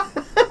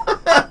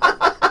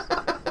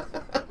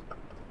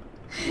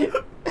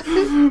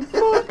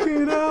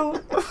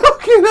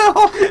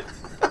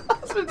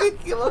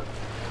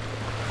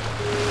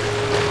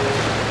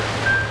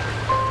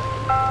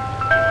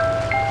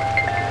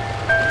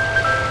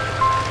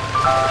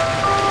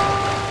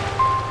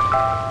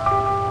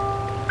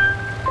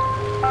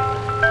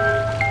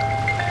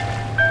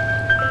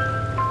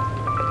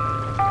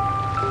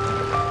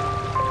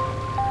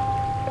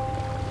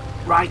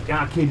 Right,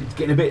 our kid, it's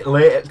getting a bit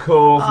late at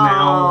Cove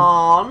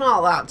now. Oh,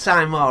 not that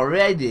time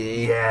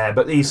already. Yeah,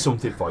 but here's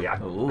something for you.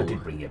 I Ooh.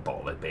 did bring you a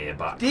bottle of beer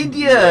back. Did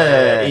you?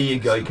 Yeah, here you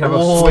go. You can have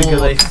a swig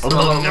of this.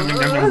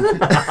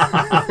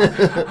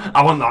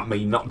 I want that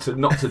me not to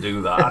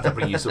do that. I had to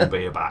bring you some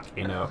beer back,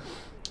 you know.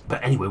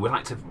 But anyway, we'd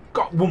like to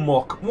got one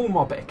more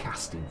bit of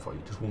casting for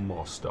you, just one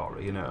more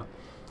story, you know.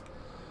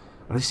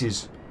 And this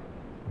is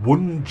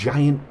one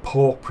giant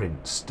paw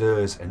print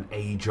stirs an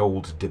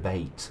age-old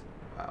debate.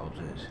 Wow,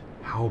 dude.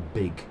 How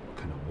big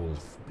can a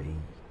wolf be?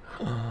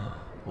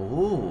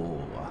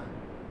 Ooh.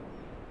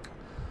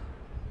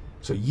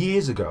 So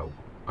years ago,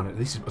 and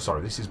this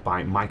is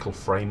by Michael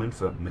Freeman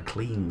for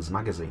Maclean's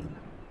magazine.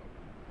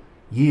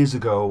 Years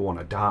ago, on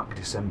a dark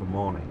December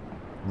morning,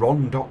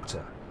 Ron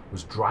Doctor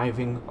was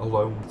driving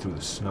alone through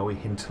the snowy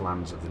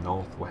hinterlands of the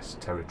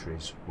Northwest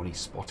Territories when he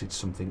spotted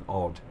something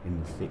odd in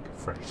the thick,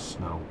 fresh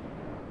snow.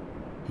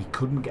 He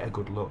couldn't get a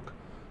good look,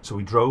 so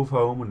he drove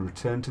home and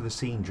returned to the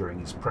scene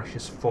during his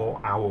precious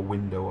 4-hour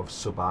window of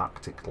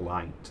subarctic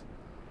light.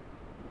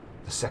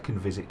 The second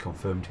visit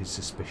confirmed his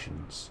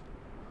suspicions.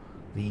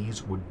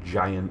 These were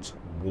giant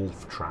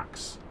wolf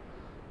tracks,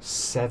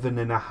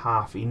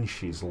 7.5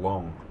 inches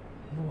long.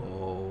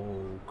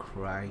 Oh,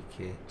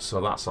 crikey.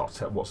 So that's what's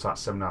that,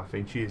 7.5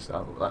 inches?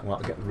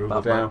 I'll get the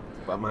ruler down.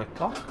 About my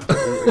cock?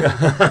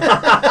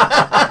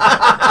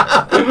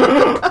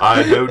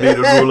 I don't need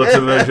a ruler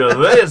to measure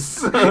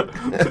this.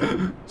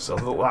 So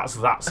that's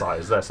that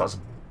size there. So that's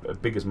as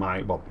big as my,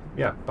 about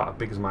as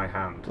big as my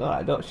hand.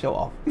 Alright, don't show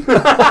off.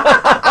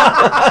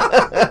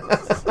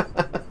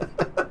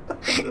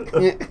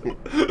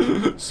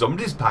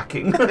 Somebody's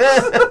packing.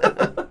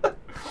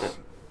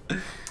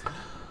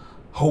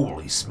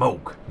 Holy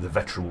smoke, the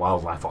veteran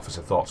wildlife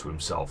officer thought to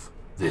himself.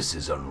 This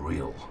is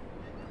unreal.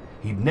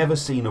 He'd never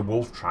seen a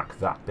wolf track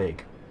that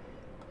big.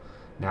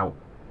 Now,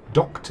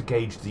 Doctor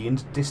gauged the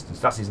distance.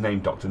 That's his name,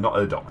 Doctor, not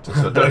a doctor.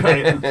 So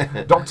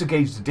Doctor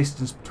gauged the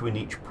distance between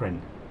each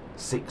print,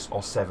 6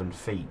 or 7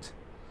 feet.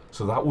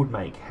 So that would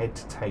make head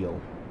to tail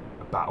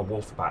about a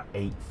wolf about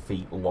 8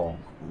 feet long.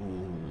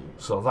 Ooh.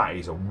 So that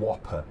is a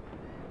whopper.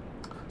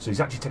 So he's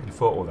actually taken a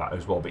photo of that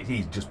as well, but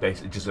he's just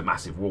basically just a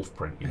massive wolf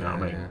print, you know what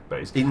I mean? Yeah.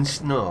 But it's In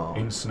snow?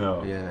 in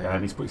snow, Yeah.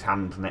 and he's put his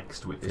hand next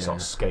to it for sort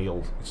of Yeah.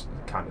 scaled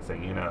kind of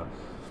thing, you know.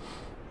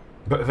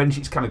 But eventually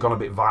it's kind of gone a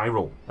bit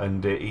viral,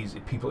 and the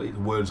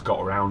words got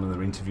around, and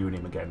they're interviewing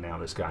him again now,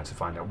 this guy, to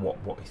find out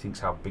what he thinks,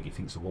 how big he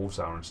thinks the wolves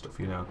are and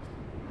stuff, you know.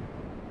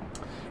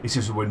 He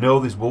says, we know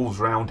there's wolves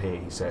around here,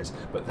 he says,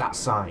 but that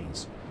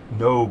size,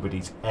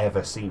 nobody's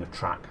ever seen a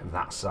track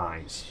that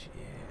size.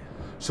 Yeah.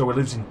 So he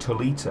lives in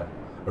Tolita,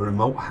 a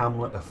remote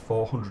hamlet of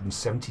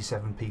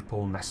 477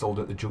 people nestled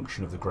at the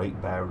junction of the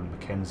Great Bear and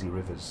Mackenzie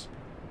rivers.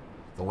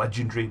 The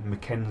legendary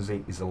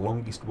Mackenzie is the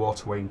longest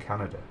waterway in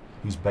Canada,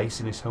 whose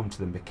basin is home to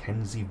the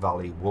Mackenzie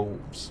Valley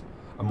wolves,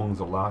 among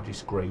the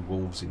largest grey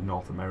wolves in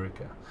North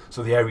America.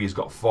 So the area's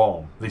got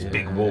form. There's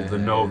big wolves. They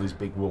know there's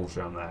big wolves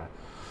around there.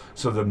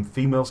 So the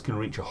females can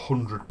reach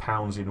 100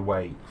 pounds in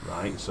weight,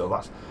 right? So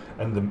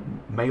and the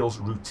males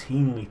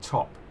routinely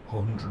top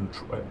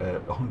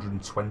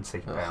 120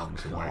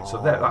 pounds in weight.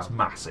 So that's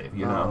massive,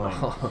 you know what I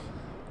mean?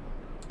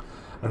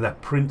 And their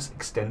prints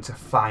extend to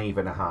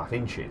 5.5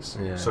 inches.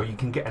 Yeah. So you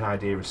can get an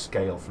idea of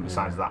scale from the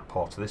size of that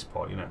paw to this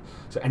paw, you know.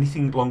 So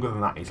anything longer than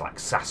that is like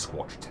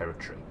Sasquatch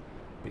territory.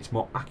 But it's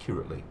more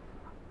accurately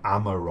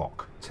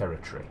Amarok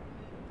territory.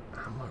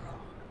 Amarok.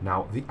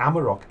 Now, the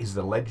Amarok is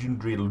the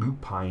legendary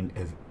lupine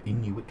of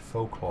Inuit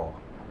folklore,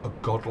 a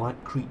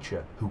godlike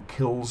creature who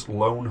kills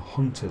lone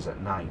hunters at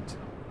night.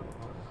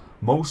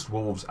 Most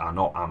wolves are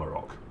not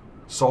Amarok.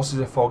 Sources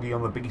are foggy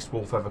on the biggest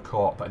wolf ever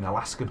caught, but an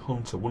Alaskan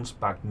hunter once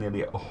bagged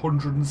nearly a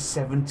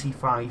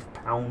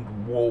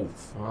 175-pound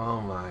wolf.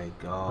 Oh my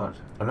god.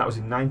 And that was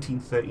in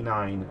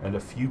 1939, and a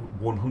few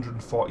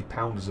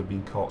 140-pounders have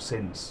been caught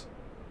since.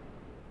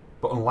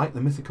 But unlike the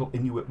mythical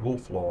Inuit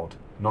wolf lord,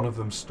 none of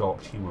them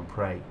stalked human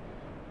prey.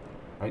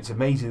 And it's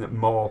amazing that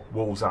more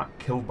wolves aren't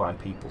killed by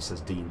people,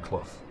 says Dean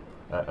Clough,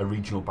 a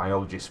regional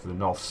biologist for the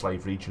North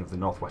Slave region of the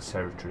Northwest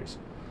Territories.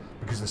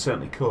 Because they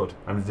certainly could,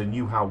 and if they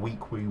knew how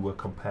weak we were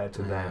compared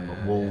to them,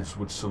 wolves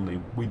would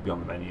we'd be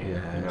on the menu.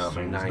 Yeah, you know what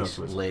I mean? nice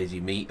lazy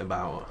meat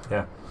about.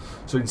 Yeah.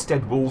 So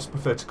instead, wolves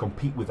prefer to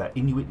compete with their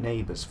Inuit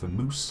neighbours for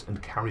moose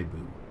and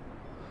caribou.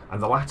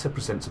 And the latter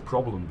presents a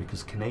problem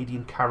because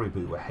Canadian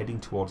caribou are heading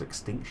towards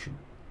extinction.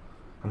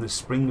 And in the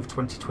spring of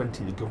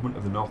 2020, the government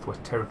of the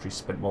Northwest Territories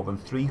spent more than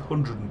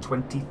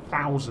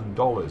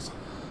 $320,000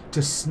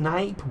 to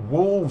snipe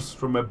wolves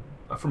from a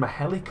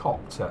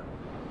helicopter.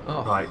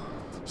 Oh. Right.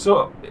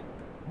 So,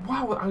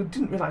 wow, I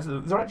didn't realise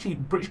that they're actually,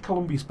 British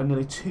Columbia spent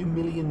nearly $2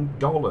 million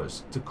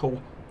to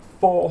cull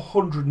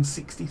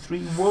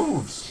 463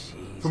 wolves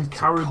from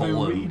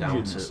caribou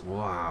regions.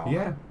 Wow.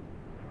 Yeah.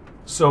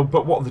 So,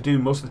 but what they do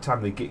most of the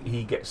time,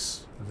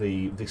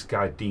 this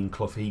guy Dean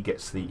Clough, he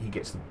gets the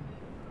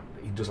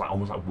he does like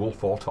almost like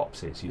wolf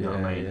autopsies, you know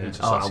what I mean? Yeah. He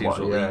just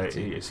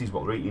He sees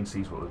what they're eating,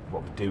 sees what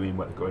they're doing,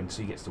 where they're going,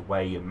 so he gets to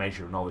weigh and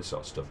measure and all this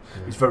sort of stuff.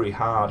 It's very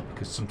hard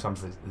because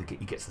sometimes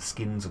he gets the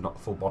skins and not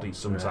the full bodies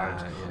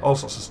sometimes. All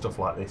sorts of stuff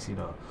like this, you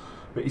know.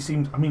 But it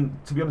seems, I mean,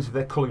 to be honest, if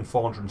they're culling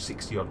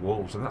 460 odd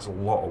wolves, and that's a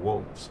lot of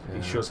wolves,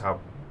 it shows how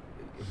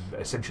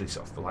essentially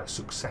sort of like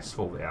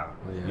successful they are,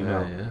 you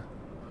know. Yeah.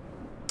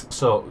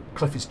 So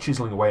Cliff is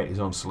chiselling away at his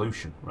own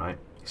solution, right?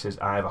 He says,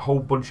 I have a whole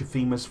bunch of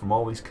femurs from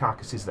all these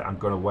carcasses that I'm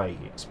going to weigh,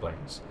 he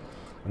explains.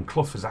 And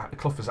Clough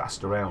has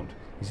asked around.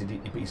 He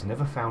said but he's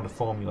never found a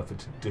formula for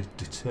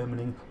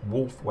determining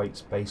wolf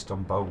weights based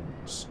on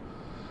bones,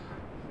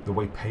 the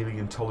way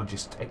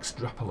paleontologists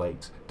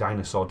extrapolate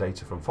dinosaur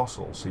data from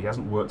fossils. So he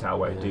hasn't worked out a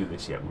way to do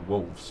this yet with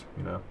wolves,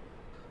 you know.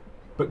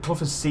 But Clough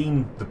has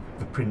seen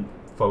the print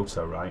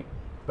photo, right?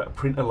 But a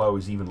print alone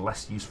is even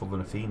less useful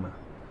than a femur.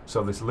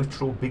 So this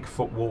literal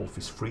Bigfoot wolf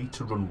is free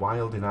to run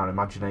wild in our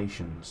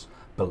imaginations,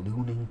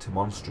 ballooning to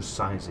monstrous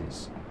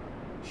sizes.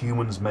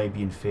 Humans may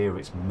be in fear of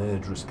its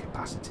murderous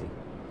capacity,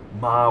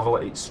 marvel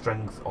at its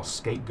strength, or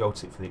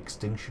scapegoat it for the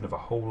extinction of a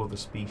whole other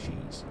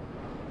species,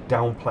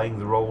 downplaying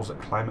the roles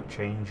that climate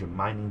change and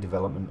mining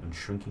development and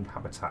shrinking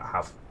habitat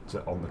have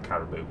on the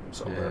caribou,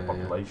 sort of their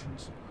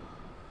populations.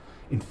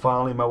 In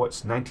Farley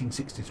Mowat's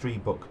 1963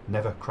 book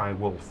Never Cry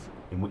Wolf,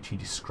 in which he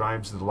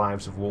describes the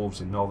lives of wolves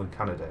in northern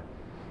Canada,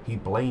 he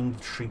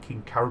blamed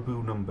shrinking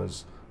caribou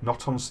numbers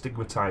not on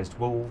stigmatised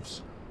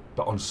wolves,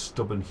 but on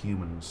stubborn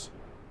humans.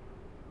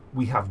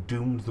 We have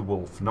doomed the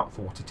wolf not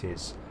for what it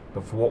is,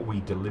 but for what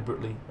we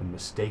deliberately and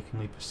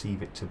mistakenly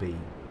perceive it to be,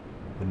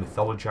 the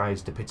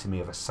mythologised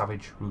epitome of a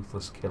savage,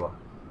 ruthless killer,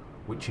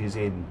 which is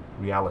in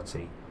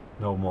reality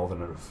no more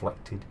than a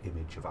reflected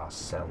image of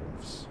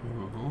ourselves.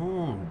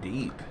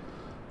 Deep.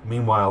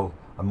 Meanwhile,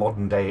 a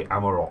modern-day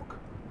Amarok,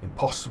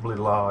 impossibly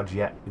large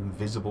yet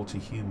invisible to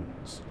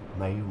humans,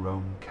 may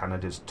roam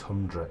Canada's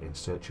tundra in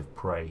search of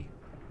prey.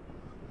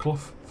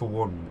 Clough, for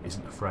one,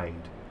 isn't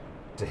afraid.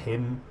 To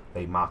him,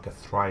 they mark a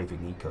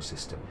thriving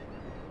ecosystem.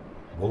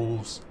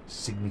 Wolves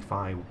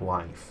signify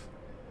life.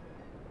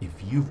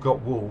 If you've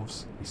got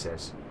wolves, he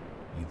says,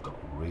 you've got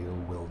real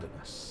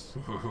wilderness.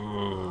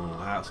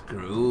 That's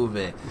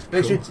groovy.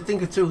 Makes me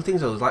think of two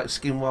things. I was like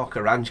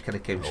Skinwalker Ranch kind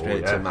of came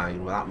straight to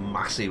mind with that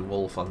massive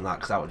wolf on that,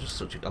 because that was just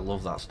such a... I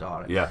love that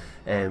story. Yeah.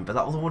 But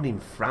that other one in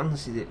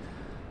France, is it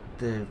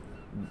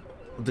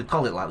they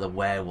call it like the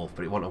werewolf,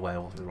 but it wasn't a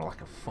werewolf. It was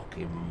like a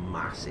fucking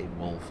massive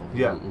wolf.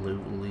 Yeah. I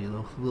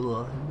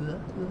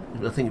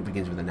think it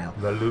begins with an L.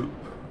 The loop.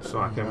 So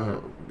I can.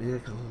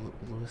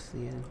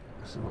 Lucian,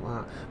 something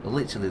like that. But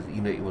literally,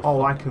 you know, it was.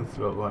 Oh, I can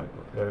throw like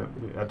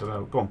I don't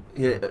know. Go on.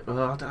 Yeah,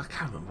 I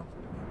can't remember.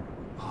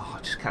 Oh, I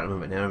just can't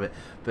remember now.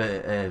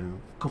 But a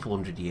couple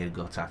 100 years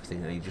ago type of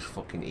thing, and he just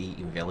fucking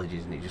eating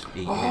villages, and he just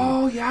eating.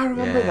 Oh yeah, I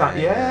remember that.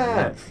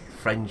 Yeah.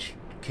 French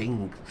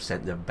king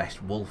sent the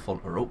best wolf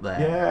hunter up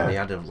there, and he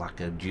had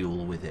a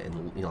duel with it,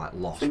 and like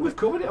lost. I think we've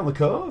covered it on the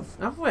Cove.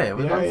 Have we?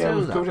 We've covered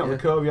it on the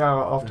Cove. Yeah,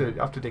 I'll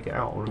have to dig it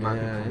out. I'll remind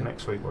you from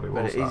next week what it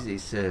was. But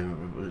it's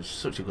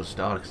such a good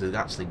story because they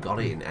actually got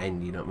it in the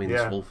end. You know what I mean?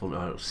 This wolf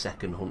hunter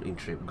second hunting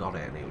trip got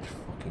it, and it was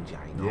fucking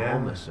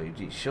ginormous. So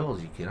it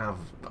shows you can have.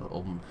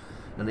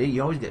 And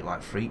you always get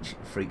like freaks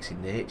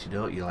in nature,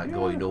 don't you? Like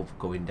going up,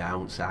 going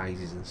down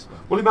sizes and stuff.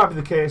 Well, it might be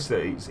the case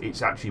that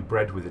it's actually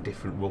bred with a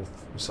different wolf,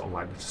 sort of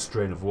like a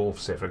strain of wolf.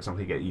 Say, for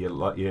example, you get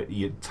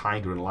your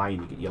tiger and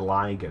lion, you get your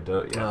liger,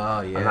 don't you?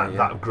 Oh, yeah. And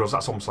that grows.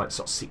 That's almost like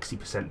sort of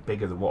 60%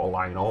 bigger than what a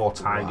lion or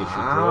tiger should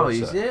grow. Wow,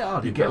 is it?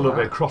 Oh, you get a little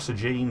bit of cross of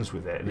genes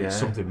with it, and it's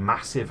something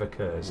massive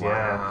occurs. Wow.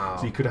 Yeah.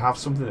 So you could have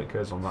something that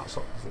occurs on that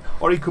sort of thing,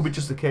 or it could be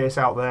just the case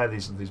out there.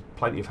 There's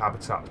plenty of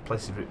habitat,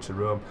 places for it to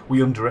roam.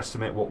 We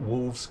underestimate what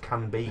wolves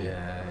can be.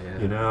 Yeah.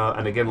 You know,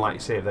 and again, like you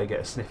say, if they get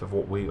a sniff of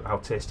how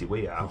tasty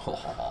we are,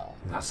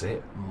 that's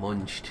it.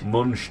 Munched.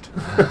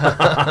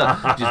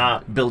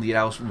 Just build your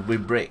house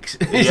with bricks.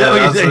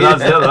 That's it.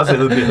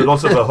 There'll be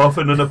lots of a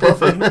huffing and a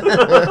puffing.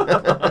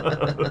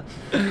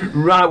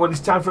 Right, well,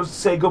 it's time for us to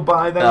say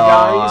goodbye then,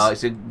 guys.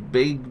 It's a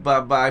big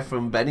bye-bye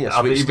from Benny.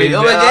 I'll switched it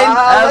up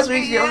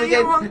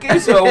again.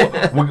 So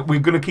we're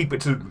going to keep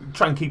it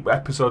try and keep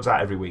episodes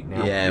out every week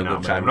now. Yeah, we're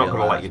not going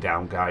to let you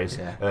down, guys.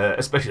 Yeah.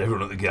 Especially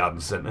everyone at the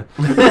garden centre.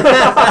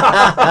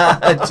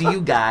 To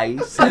you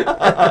guys.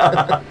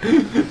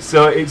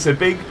 So it's a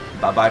big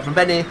bye-bye from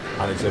Benny.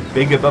 And it's a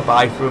bigger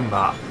bye-bye from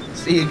Matt.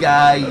 See you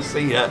guys.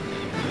 See ya.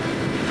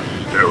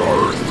 There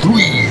are 3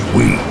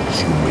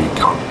 ways you may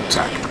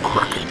contact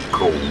Kraken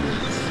Cove.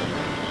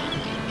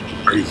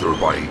 Either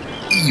by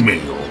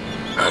email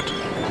at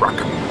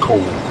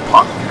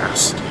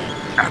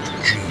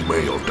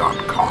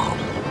krakencovepodcast@gmail.com,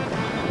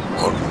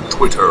 on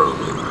Twitter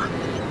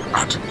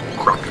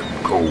 @Kraken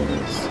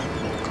Cove,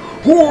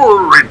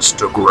 or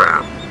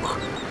Instagram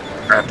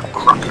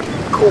 @Kraken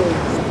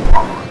Cove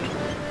Pod.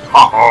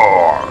 Ha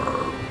ha!